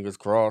 Yeah, fingers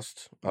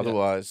crossed.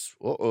 Otherwise,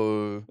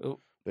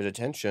 bit of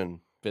tension.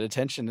 Bit of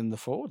tension in the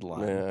forward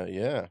line.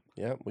 Yeah.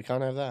 We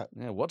can't have that.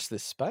 Yeah, watch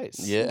this space.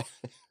 Yeah.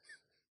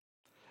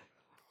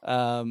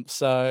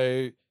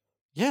 So,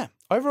 yeah,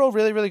 overall,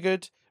 really, really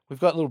good. We've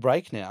got a little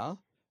break now.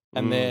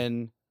 And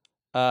then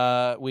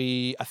I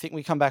think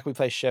we come back, we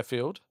play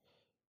Sheffield.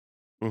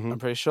 I'm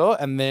pretty sure.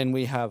 And then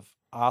we have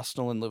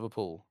Arsenal and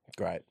Liverpool.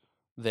 Great.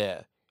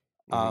 There.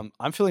 I'm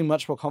feeling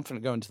much more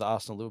confident going to the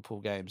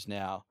Arsenal-Liverpool games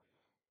now,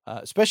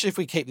 especially if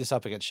we keep this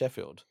up against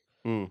Sheffield.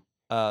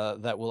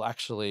 That will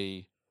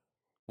actually,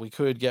 we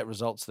could get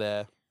results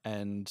there.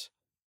 And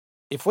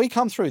if we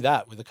come through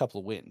that with a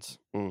couple of wins...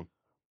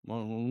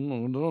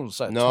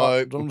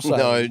 No.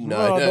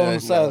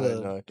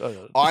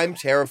 I'm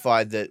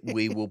terrified that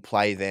we will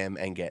play them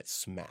and get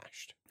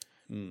smashed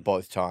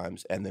both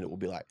times, and then it will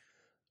be like,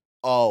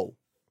 okay,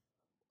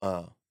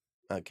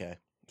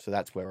 so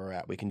that's where we're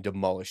at. We can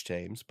demolish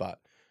teams, but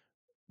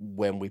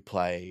when we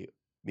play,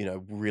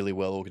 really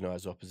well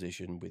organized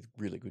opposition with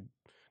really good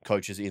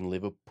coaches in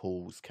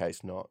Liverpool's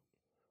case, not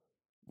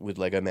with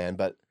Lego Man,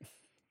 but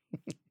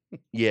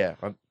yeah,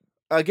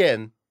 I've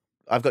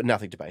got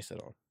nothing to base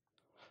that on.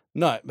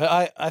 No,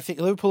 but I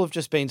think Liverpool have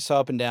just been so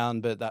up and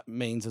down, but that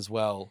means as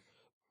well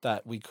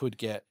that we could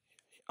get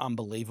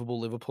unbelievable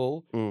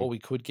Liverpool, or we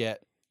could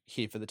get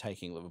here for the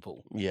taking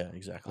Liverpool. Yeah,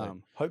 exactly.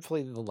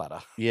 Hopefully the latter.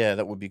 Yeah,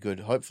 that would be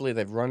good. Hopefully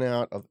they've run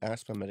out of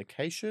asthma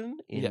medication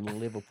in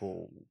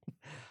Liverpool.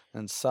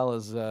 And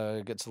Salah's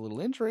gets a little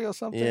injury or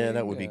something. Yeah,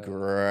 that would be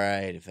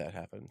great if that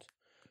happened.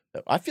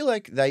 I feel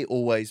like they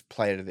always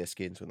play out of their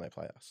skins when they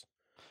play us.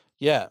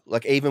 Yeah.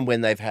 Like, even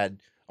when they've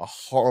had a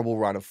horrible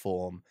run of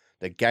form,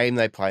 the game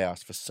they play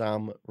us, for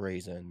some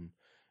reason,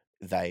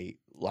 they,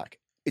 like,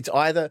 it's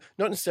either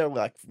not necessarily,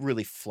 like,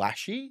 really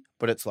flashy,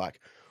 but it's like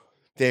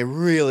they're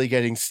really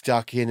getting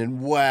stuck in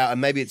and wow.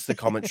 And maybe it's the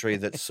commentary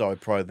that's so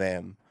pro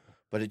them,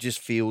 but it just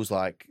feels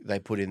like they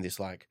put in this,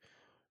 like,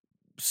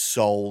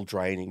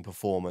 soul-draining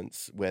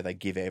performance where they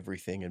give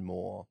everything and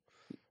more.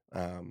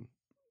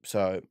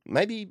 So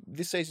maybe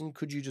this season,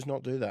 could you just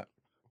not do that?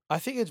 I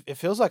think it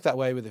feels like that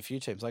way with a few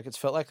teams. Like, it's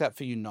felt like that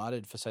for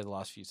United for, say, the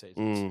last few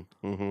seasons.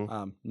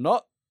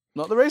 Not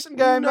the recent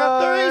game.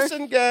 Not the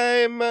recent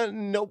game.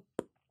 Nope.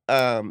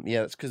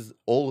 Yeah, it's because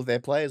all of their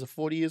players are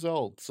 40 years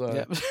old.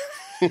 So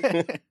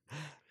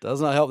does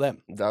not help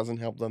them. Doesn't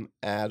help them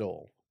at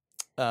all.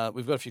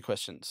 We've got a few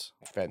questions.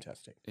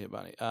 Fantastic. Yeah,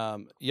 Bunny.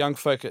 Young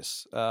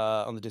Focus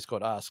on the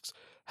Discord asks,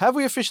 have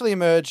we officially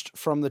emerged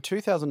from the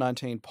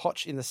 2019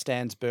 Poch in the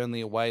stands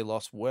Burnley away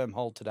loss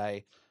wormhole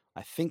today?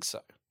 I think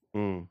so.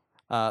 So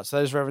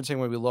that is referencing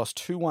where we lost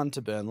 2-1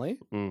 to Burnley.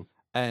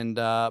 And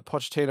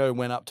Pochettino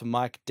went up to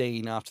Mike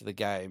Dean after the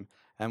game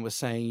and was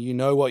saying, you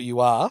know what you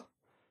are.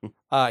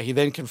 He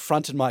then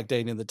confronted Mike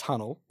Dean in the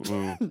tunnel.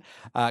 Got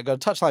a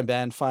touchline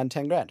ban, fined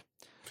 10 grand.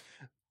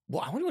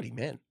 Well, I wonder what he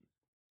meant.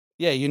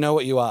 Yeah, you know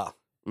what you are.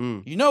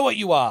 You know what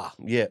you are.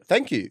 Yeah,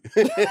 thank you.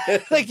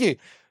 Thank you.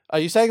 Are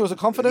you saying it was a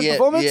confident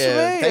performance for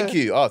me? Thank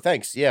you. Oh,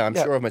 thanks. Yeah, I'm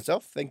sure of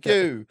myself. Thank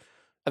you.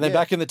 And then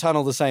back in the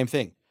tunnel, the same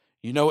thing.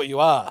 You know what you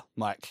are,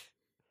 Mike.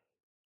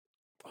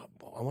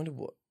 I wonder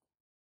what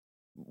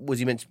was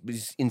he meant?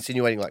 Was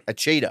insinuating like a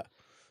cheater?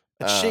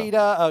 A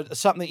cheater,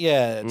 something.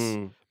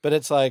 Yeah, but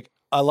it's like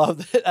I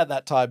love that at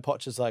that time.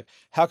 Poch is like,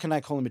 how can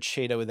I call him a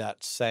cheater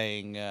without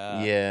saying,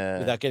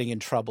 without getting in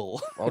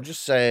trouble? I'll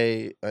just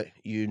say,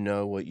 you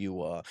know what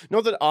you are.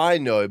 Not that I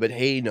know, but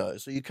he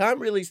knows. So you can't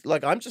really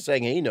like. I'm just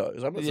saying he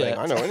knows. I'm not saying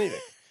I know anything.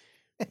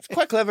 It's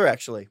quite clever,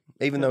 actually.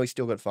 Even though he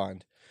still got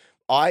fined.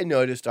 I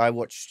noticed. I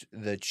watched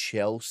the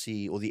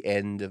Chelsea or the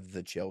end of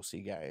the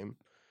Chelsea game.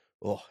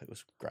 Oh, it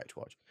was great to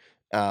watch.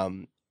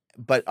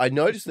 But I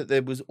noticed that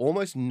there was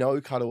almost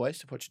no cutaways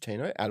to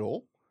Pochettino at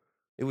all.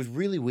 It was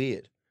really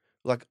weird.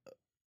 Like,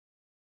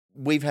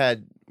 we've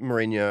had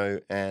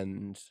Mourinho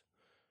and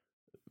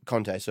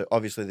Conte, so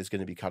obviously there's going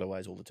to be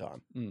cutaways all the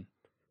time.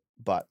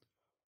 But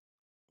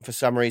for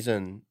some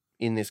reason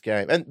in this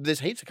game, and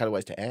there's heaps of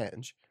cutaways to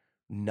Ange,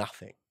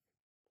 nothing.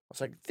 I was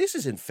like, this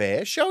isn't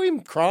fair. Show him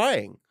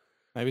crying.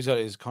 Maybe he's got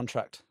his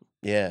contract.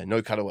 Yeah,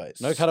 no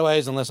cutaways. No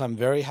cutaways unless I'm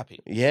very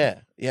happy.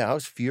 Yeah, I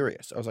was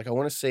furious. I was like, I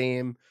want to see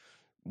him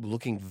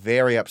looking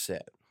very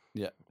upset.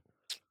 Yeah.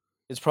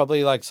 It's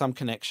probably like some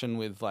connection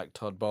with like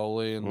Todd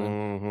Bowley and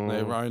they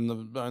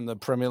own the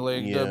Premier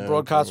League the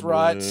broadcast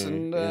rights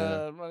and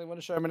really want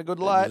to show him in a good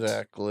light.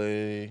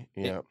 Exactly.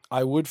 Yeah.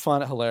 I would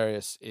find it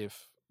hilarious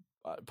if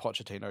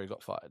Pochettino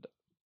got fired.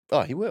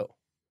 Oh, he will.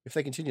 If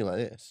they continue like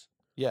this.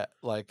 Yeah,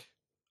 like...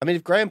 I mean,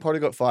 if Graham Potter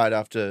got fired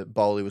after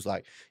Bowley was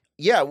like,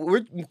 yeah,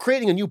 we're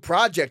creating a new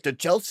project at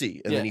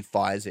Chelsea, and then he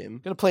fires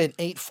him. Going to play an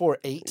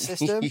 8-4-8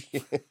 system?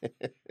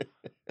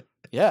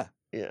 Yeah.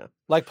 Yeah.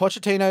 Like,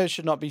 Pochettino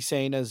should not be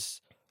seen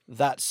as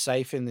that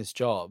safe in this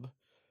job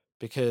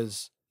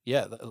because,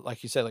 yeah,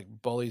 like you said, like,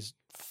 Bowley's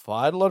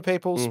fired a lot of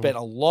people, spent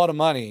a lot of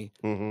money,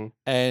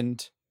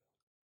 and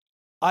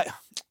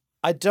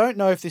I don't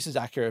know if this is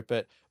accurate,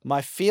 but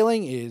my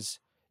feeling is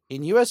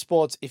in US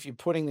sports, if you're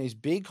putting these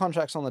big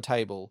contracts on the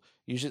table,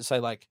 you should say,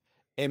 like,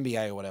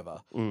 NBA or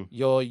whatever,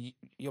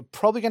 you're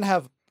probably going to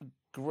have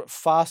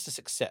faster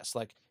success.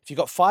 Like, if you've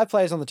got 5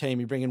 players on the team,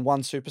 you bring in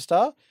 1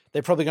 superstar,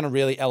 they're probably going to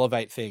really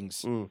elevate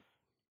things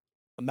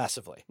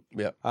massively.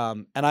 Yeah.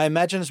 And I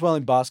imagine as well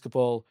in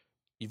basketball,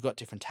 you've got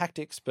different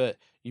tactics, but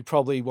you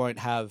probably won't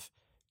have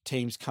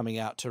teams coming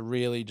out to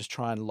really just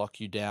try and lock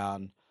you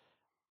down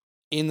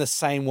in the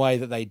same way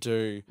that they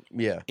do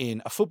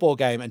in a football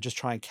game and just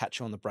try and catch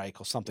you on the break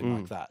or something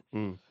like that.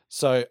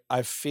 So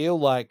I feel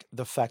like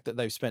the fact that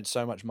they've spent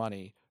so much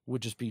money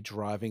would just be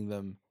driving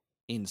them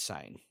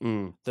insane.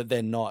 That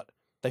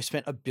they've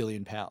spent £1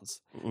 billion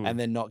and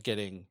they're not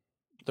getting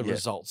the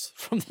results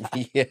from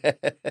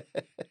that.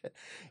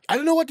 I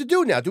don't know what to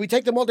do now. Do we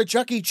take them all to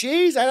Chuck E.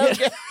 Cheese? I don't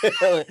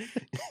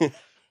get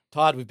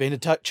Todd, we've been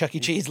to Chuck E.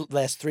 Cheese the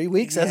last 3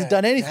 weeks. Hasn't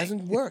done anything.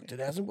 It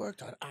hasn't worked.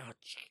 Todd.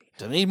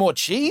 Do they need more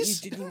cheese?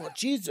 Do you need more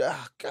cheese?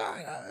 Oh,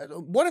 God.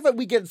 What if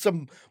we get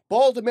some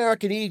bald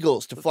American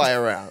eagles to fly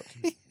around?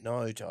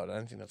 No, Todd, I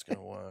don't think that's going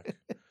to work.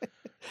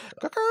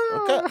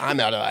 Okay, I'm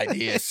out of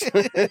ideas.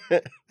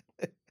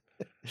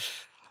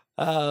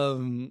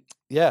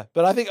 Yeah,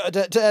 but I think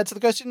to answer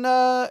the question,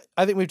 I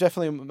think we've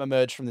definitely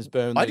emerged from this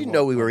Burnley. I didn't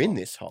know we were in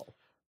this hole.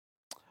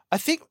 I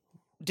think,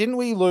 didn't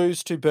we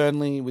lose to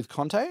Burnley with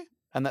Conte?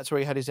 And that's where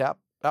he had his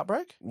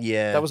outbreak?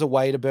 Yeah. That was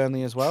away to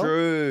Burnley as well?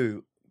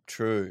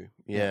 True.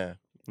 Yeah.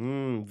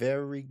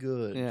 Very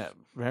good. Yeah,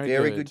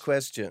 Very good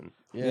question.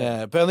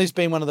 Yeah, Burnley's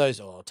been one of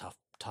those,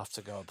 tough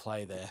to go and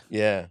play there.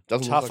 Yeah.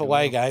 Tough like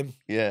away game.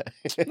 Yeah.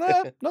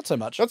 Nah, not so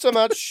much. Not so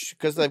much,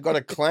 because they've got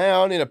a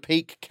clown in a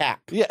peak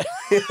cap. Yeah.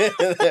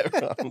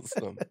 That runs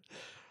them.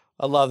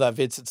 I love that,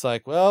 Vince. It's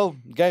like, well,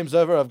 game's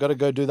over. I've got to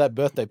go do that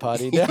birthday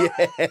party now.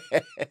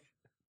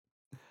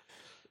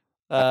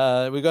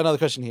 We've got another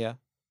question here.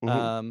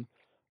 From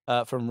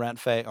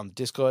Rantfay on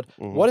Discord.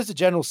 What is the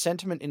general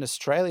sentiment in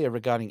Australia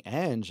regarding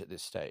Ange at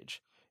this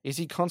stage? Is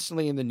he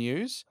constantly in the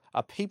news?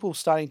 Are people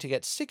starting to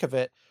get sick of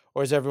it?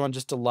 Or is everyone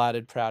just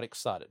delighted, proud,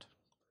 excited?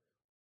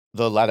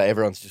 The latter,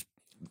 everyone's just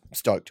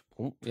stoked.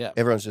 Yeah.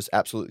 Everyone's just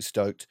absolutely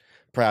stoked,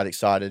 proud,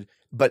 excited.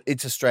 But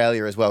it's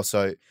Australia as well,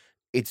 so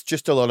it's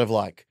just a lot of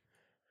like,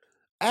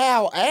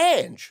 our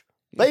Ange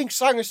being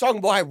sung a song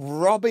by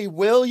Robbie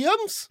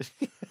Williams?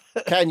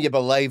 Can you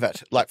believe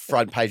it? Like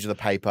front page of the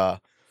paper.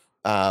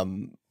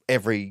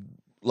 Every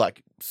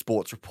like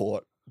sports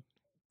report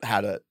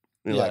had it.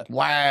 You're like,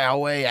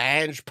 wow,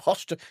 Ange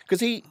Poster.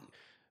 Because he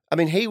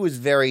was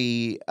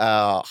very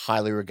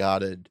highly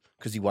regarded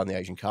because he won the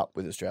Asian Cup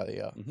with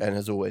Australia and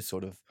has always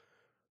sort of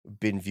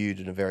been viewed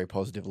in a very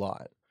positive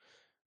light.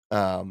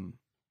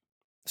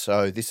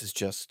 So this is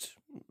just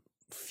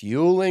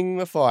fueling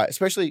the fire.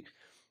 Especially,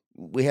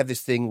 we have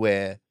this thing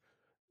where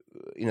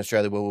in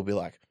Australia where we'll be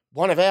like,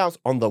 one of ours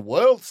on the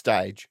world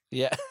stage.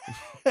 Yeah.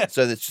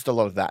 So there's just a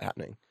lot of that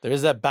happening. There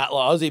is that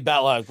battler, Aussie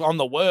battler on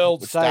the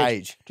world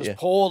stage. Just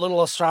poor little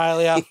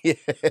Australia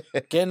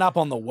getting up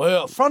on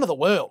the front of the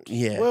world.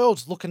 Yeah.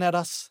 World's looking at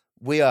us.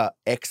 We are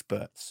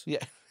experts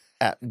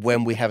at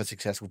when we have a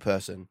successful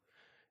person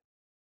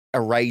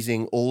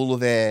erasing all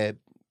of their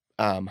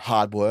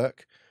hard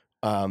work,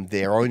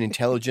 their own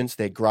intelligence,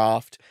 their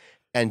graft,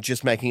 and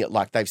just making it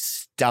like they've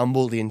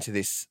stumbled into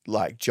this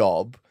like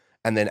job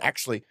and then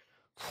actually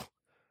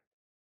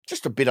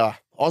just a bit of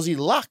Aussie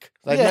luck.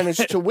 They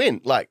managed to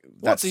win. Like,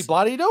 what's he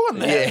bloody doing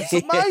there? It's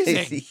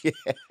amazing.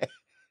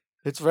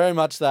 It's very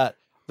much that.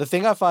 The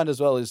thing I find as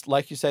well is,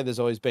 like you say, there's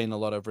always been a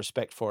lot of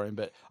respect for him,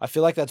 but I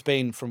feel like that's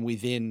been from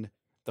within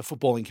the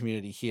footballing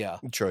community here.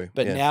 True.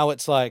 But now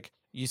it's like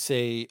you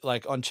see,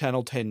 like on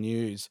Channel 10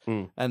 News,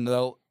 and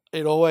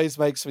it always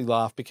makes me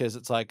laugh because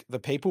it's like the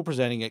people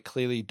presenting it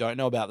clearly don't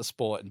know about the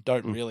sport and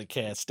don't really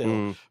care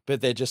still,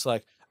 but they're just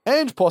like,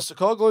 and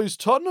Postecoglou's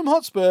Tottenham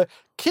Hotspur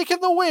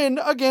kicking the win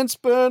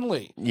against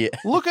Burnley. Yeah.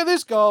 Look at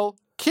this goal.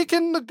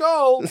 Kicking the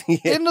goal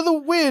into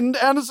the wind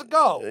and it's a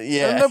goal.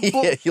 Yeah.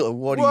 You're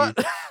like,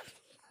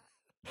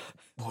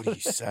 what are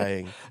you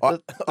saying?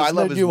 I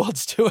love no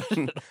nuance to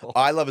it.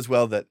 I love as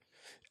well that,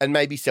 and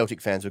maybe Celtic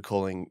fans are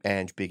calling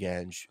Ange Big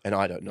Ange, and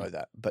I don't know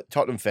that, but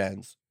Tottenham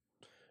fans,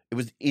 it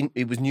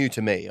was new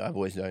to me. I've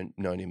always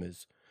known him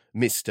as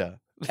Mr.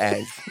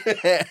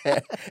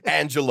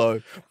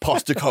 Angelo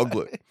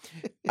Postecoglou.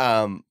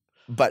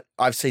 But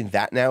I've seen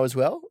that now as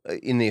well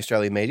in the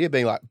Australian media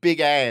being like, Big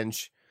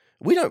Ange.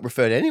 We don't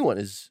refer to anyone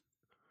as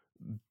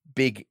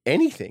big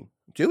anything,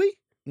 do we?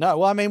 No,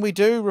 well, I mean, we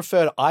do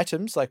refer to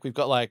items. Like we've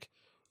got like,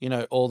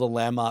 all the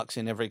landmarks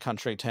in every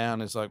country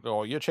town is like,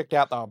 oh, you checked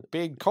out the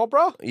big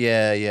Cobra?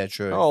 Yeah,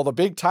 true. Oh, the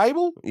big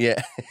table?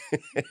 Yeah.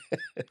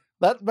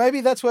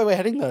 Maybe that's where we're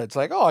heading though. It's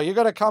like, oh, you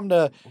got to come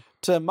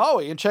to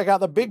Maui and check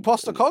out the big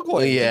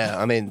Postecoglou. Yeah,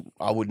 I mean,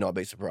 I would not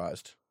be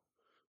surprised.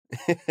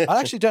 I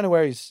actually don't know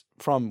where he's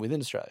from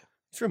within Australia.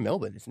 He's from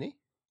Melbourne, isn't he?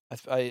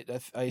 I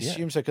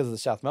assume so because of the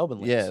South Melbourne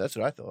links. Yeah, that's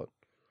what I thought.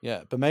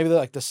 Yeah, but maybe they're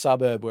like the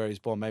suburb where he's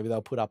born. Maybe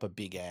they'll put up a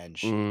big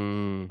Ange,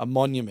 a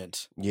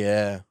monument.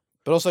 Yeah.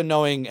 But also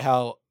knowing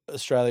how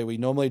Australia, we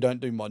normally don't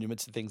do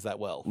monuments and things that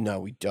well. No,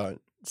 we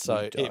don't.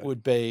 So it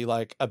would be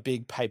like a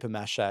big paper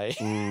mache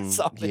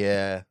something.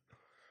 Yeah.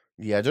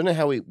 Yeah, I don't know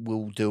how we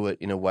will do it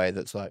in a way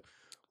that's like,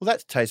 well,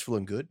 that's tasteful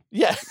and good.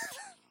 Yeah.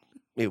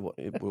 It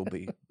will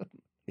be.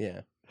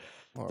 Yeah.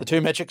 Horrible. The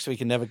two metrics we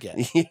can never get.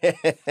 Yeah.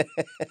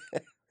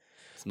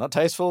 It's not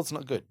tasteful, it's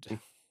not good. We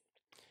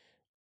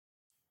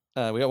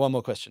got one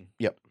more question.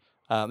 Yep.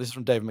 This is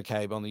from David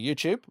McCabe on the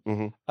YouTube.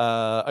 Mm-hmm.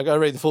 I got to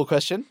read the full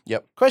question.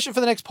 Yep. Question for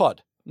the next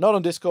pod. Not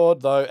on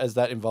Discord, though, as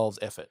that involves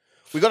effort.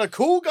 We got a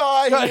cool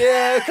guy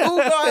here. Cool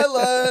guy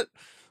alert.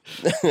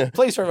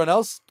 Please, for everyone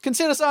else,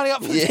 consider signing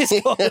up for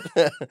Discord.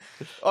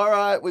 All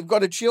right, we've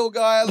got a chill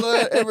guy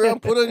alert. Everyone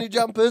put on your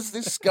jumpers.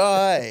 This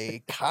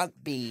guy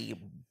can't be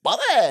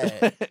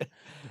bothered.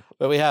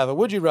 But we have a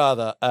would you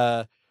rather.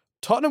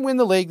 Tottenham win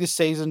the league this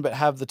season but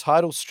have the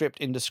title stripped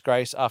in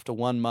disgrace after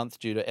 1 month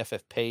due to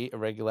FFP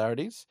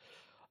irregularities.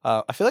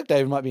 I feel like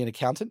David might be an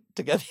accountant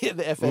to get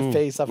the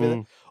FFP stuff in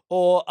it.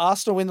 Or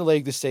Arsenal win the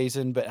league this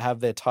season but have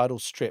their title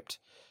stripped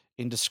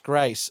in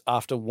disgrace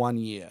after 1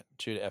 year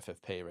due to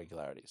FFP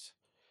irregularities.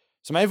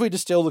 So maybe if we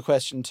distill the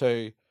question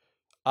to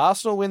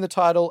Arsenal win the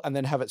title and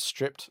then have it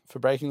stripped for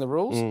breaking the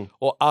rules,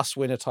 or us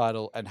win a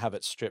title and have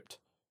it stripped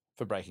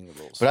for breaking the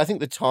rules. But I think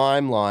the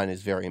timeline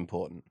is very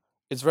important.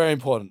 It's very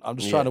important. I'm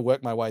just trying to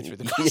work my way through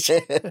the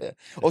question. Yeah.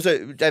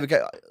 Also, David,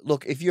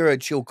 look, if you're a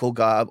chill, cool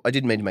guy, I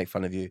didn't mean to make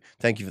fun of you.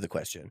 Thank you for the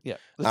question. Yeah.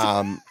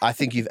 I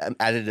think you've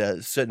added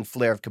a certain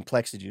flair of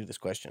complexity to this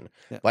question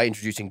by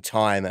introducing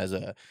time as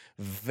a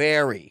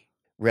very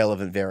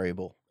relevant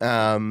variable.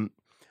 I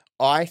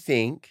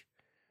think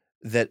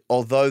that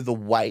although the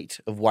wait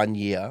of 1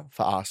 year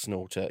for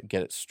Arsenal to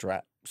get it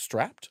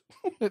stripped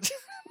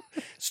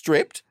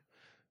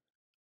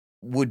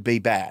would be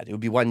bad. It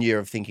would be 1 year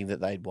of thinking that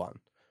they'd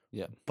won.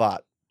 Yeah.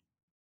 But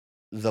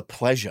the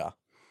pleasure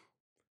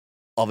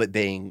of it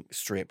being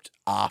stripped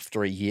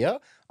after a year,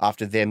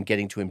 after them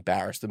getting to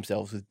embarrass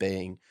themselves with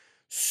being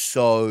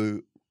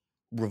so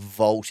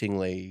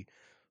revoltingly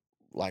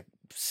like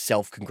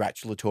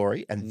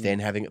self-congratulatory and then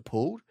having it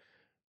pulled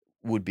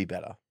would be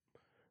better.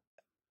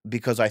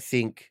 Because I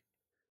think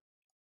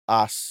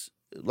us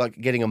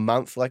like getting a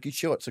month, like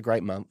sure, it's a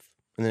great month,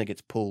 and then it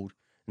gets pulled,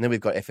 and then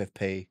we've got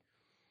FFP.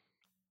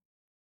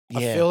 I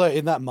feel like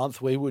in that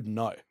month we would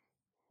know.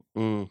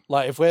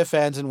 Like if we're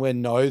fans and we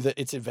know that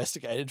it's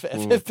investigated for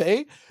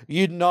FFP,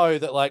 you'd know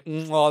that like,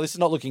 this is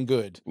not looking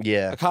good.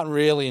 Yeah. I can't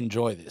really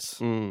enjoy this.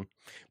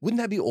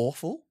 Wouldn't that be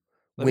awful?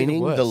 That'd be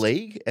Winning the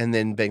league and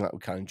then being like, we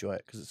can't enjoy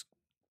it because it's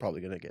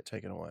probably going to get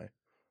taken away.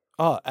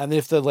 Oh, and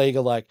if the league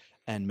are like,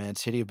 and Man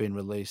City have been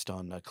released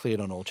on cleared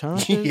on all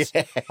charges.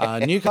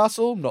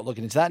 Newcastle, not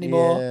looking into that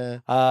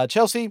anymore. Yeah.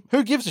 Chelsea,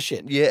 who gives a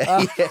shit?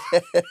 Yeah.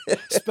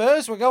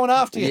 Spurs, we're going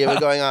after you. Yeah, we're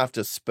going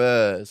after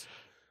Spurs.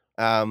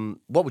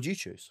 What would you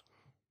choose?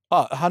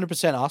 Oh,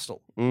 100%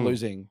 Arsenal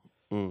losing.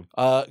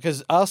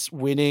 Because us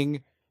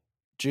winning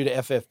due to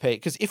FFP,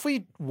 because if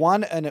we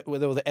won and there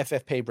were the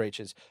FFP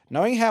breaches,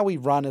 knowing how we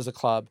run as a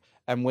club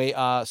and we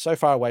are so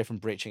far away from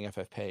breaching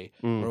FFP,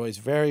 we're always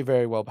very,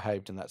 very well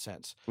behaved in that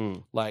sense.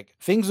 Like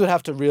things would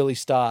have to really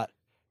start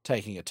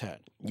taking a turn.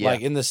 Yeah.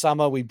 Like in the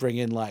summer, we bring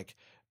in like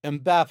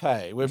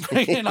Mbappe, we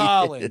bring in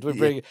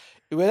Haaland,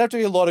 we'd have to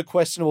be a lot of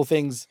questionable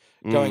things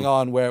going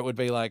on where it would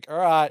be like, all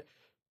right,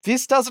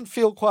 this doesn't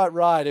feel quite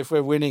right if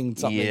we're winning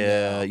something.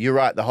 Yeah, now. you're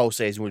right. The whole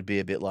season would be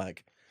a bit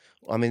like,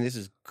 I mean, this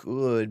is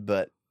good,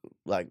 but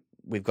like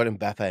we've got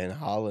Mbappe and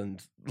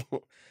Haaland.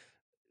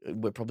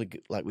 We're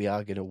probably like we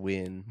are going to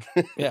win.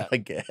 Yeah, I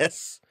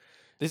guess.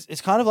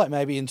 It's kind of like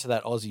maybe into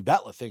that Aussie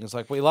battler thing. It's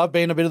like we love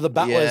being a bit of the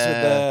battlers.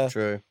 Yeah, with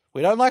true.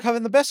 We don't like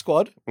having the best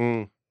squad,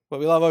 Mm. but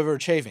we love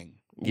overachieving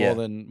Yeah.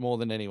 more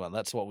than anyone.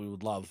 That's what we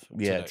would love.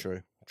 Yeah,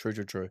 to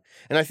do. true.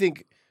 And I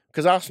think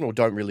because Arsenal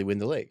don't really win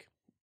the league,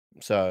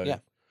 so yeah.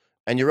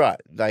 And you're right,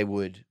 they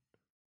would.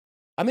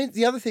 I mean,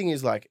 the other thing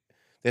is like,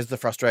 there's the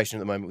frustration at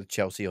the moment with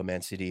Chelsea or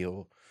Man City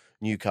or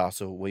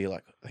Newcastle, where you're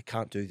like, they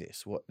can't do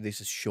this. What? This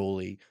is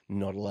surely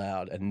not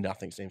allowed, and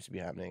nothing seems to be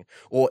happening.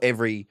 Or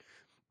every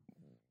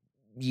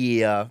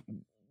year,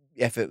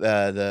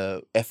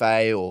 the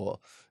FA or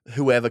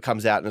whoever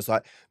comes out and it's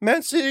like,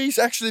 Man City's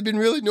actually been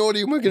really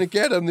naughty, and we're going to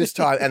get them this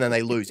time, and then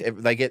they lose.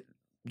 They get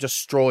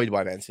destroyed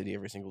by Man City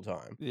every single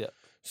time. Yeah.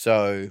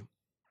 So,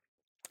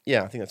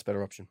 yeah, I think that's a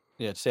better option.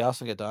 Yeah, to see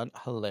Arsenal get done,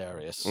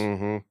 hilarious.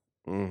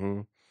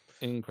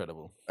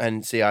 Incredible.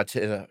 And see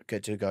Arteta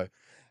get to go,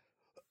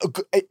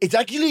 it's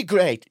actually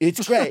great.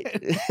 It's great.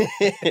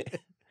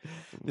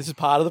 This is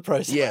part of the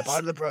process. Yeah, part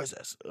of the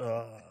process.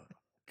 Oh,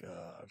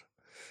 God.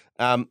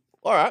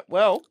 All right,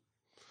 well.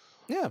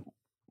 Yeah.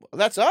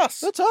 That's us.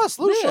 That's us.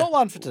 Little short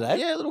one for today.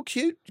 Yeah, a little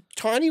cute,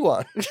 tiny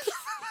one.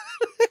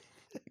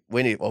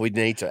 We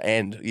need to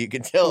end. You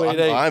can tell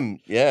I'm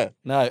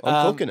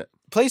cooking it.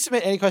 Please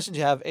submit any questions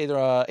you have either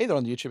on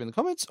the YouTube in the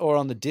comments or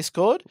on the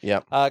Discord.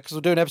 Yeah. Because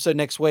we'll do an episode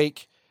next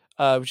week,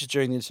 which is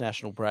during the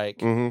international break.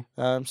 So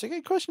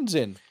get questions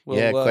in.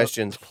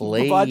 Questions,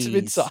 please. Provide some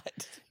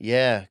insight.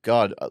 Yeah,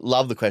 God, I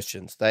love the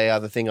questions. They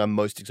are the thing I'm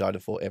most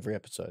excited for every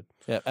episode.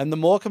 Yeah, and the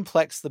more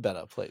complex, the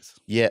better, please.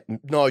 Yeah,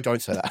 no,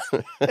 don't say that.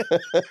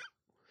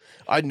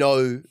 I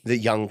know that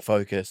Young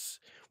Focus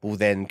will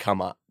then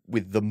come up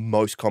with the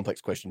most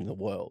complex question in the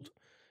world.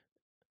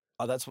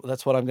 Oh, that's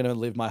what I'm going to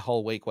live my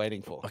whole week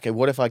waiting for. Okay,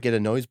 what if I get a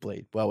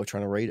nosebleed while we're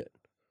trying to read it?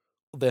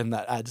 Then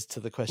that adds to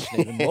the question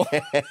even more.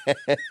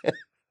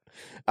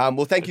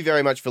 Well, thank you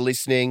very much for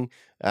listening.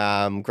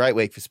 Great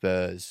week for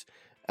Spurs.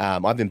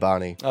 I've been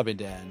Barney. I've been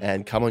Dan.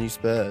 And come on, you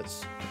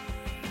Spurs.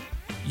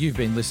 You've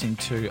been listening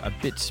to A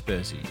Bit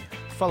Spursy.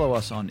 Follow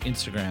us on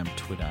Instagram,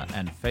 Twitter,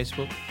 and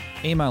Facebook.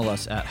 Email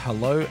us at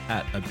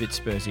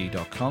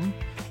hello@abitspursy.com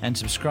and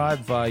subscribe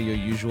via your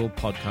usual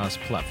podcast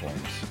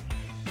platforms.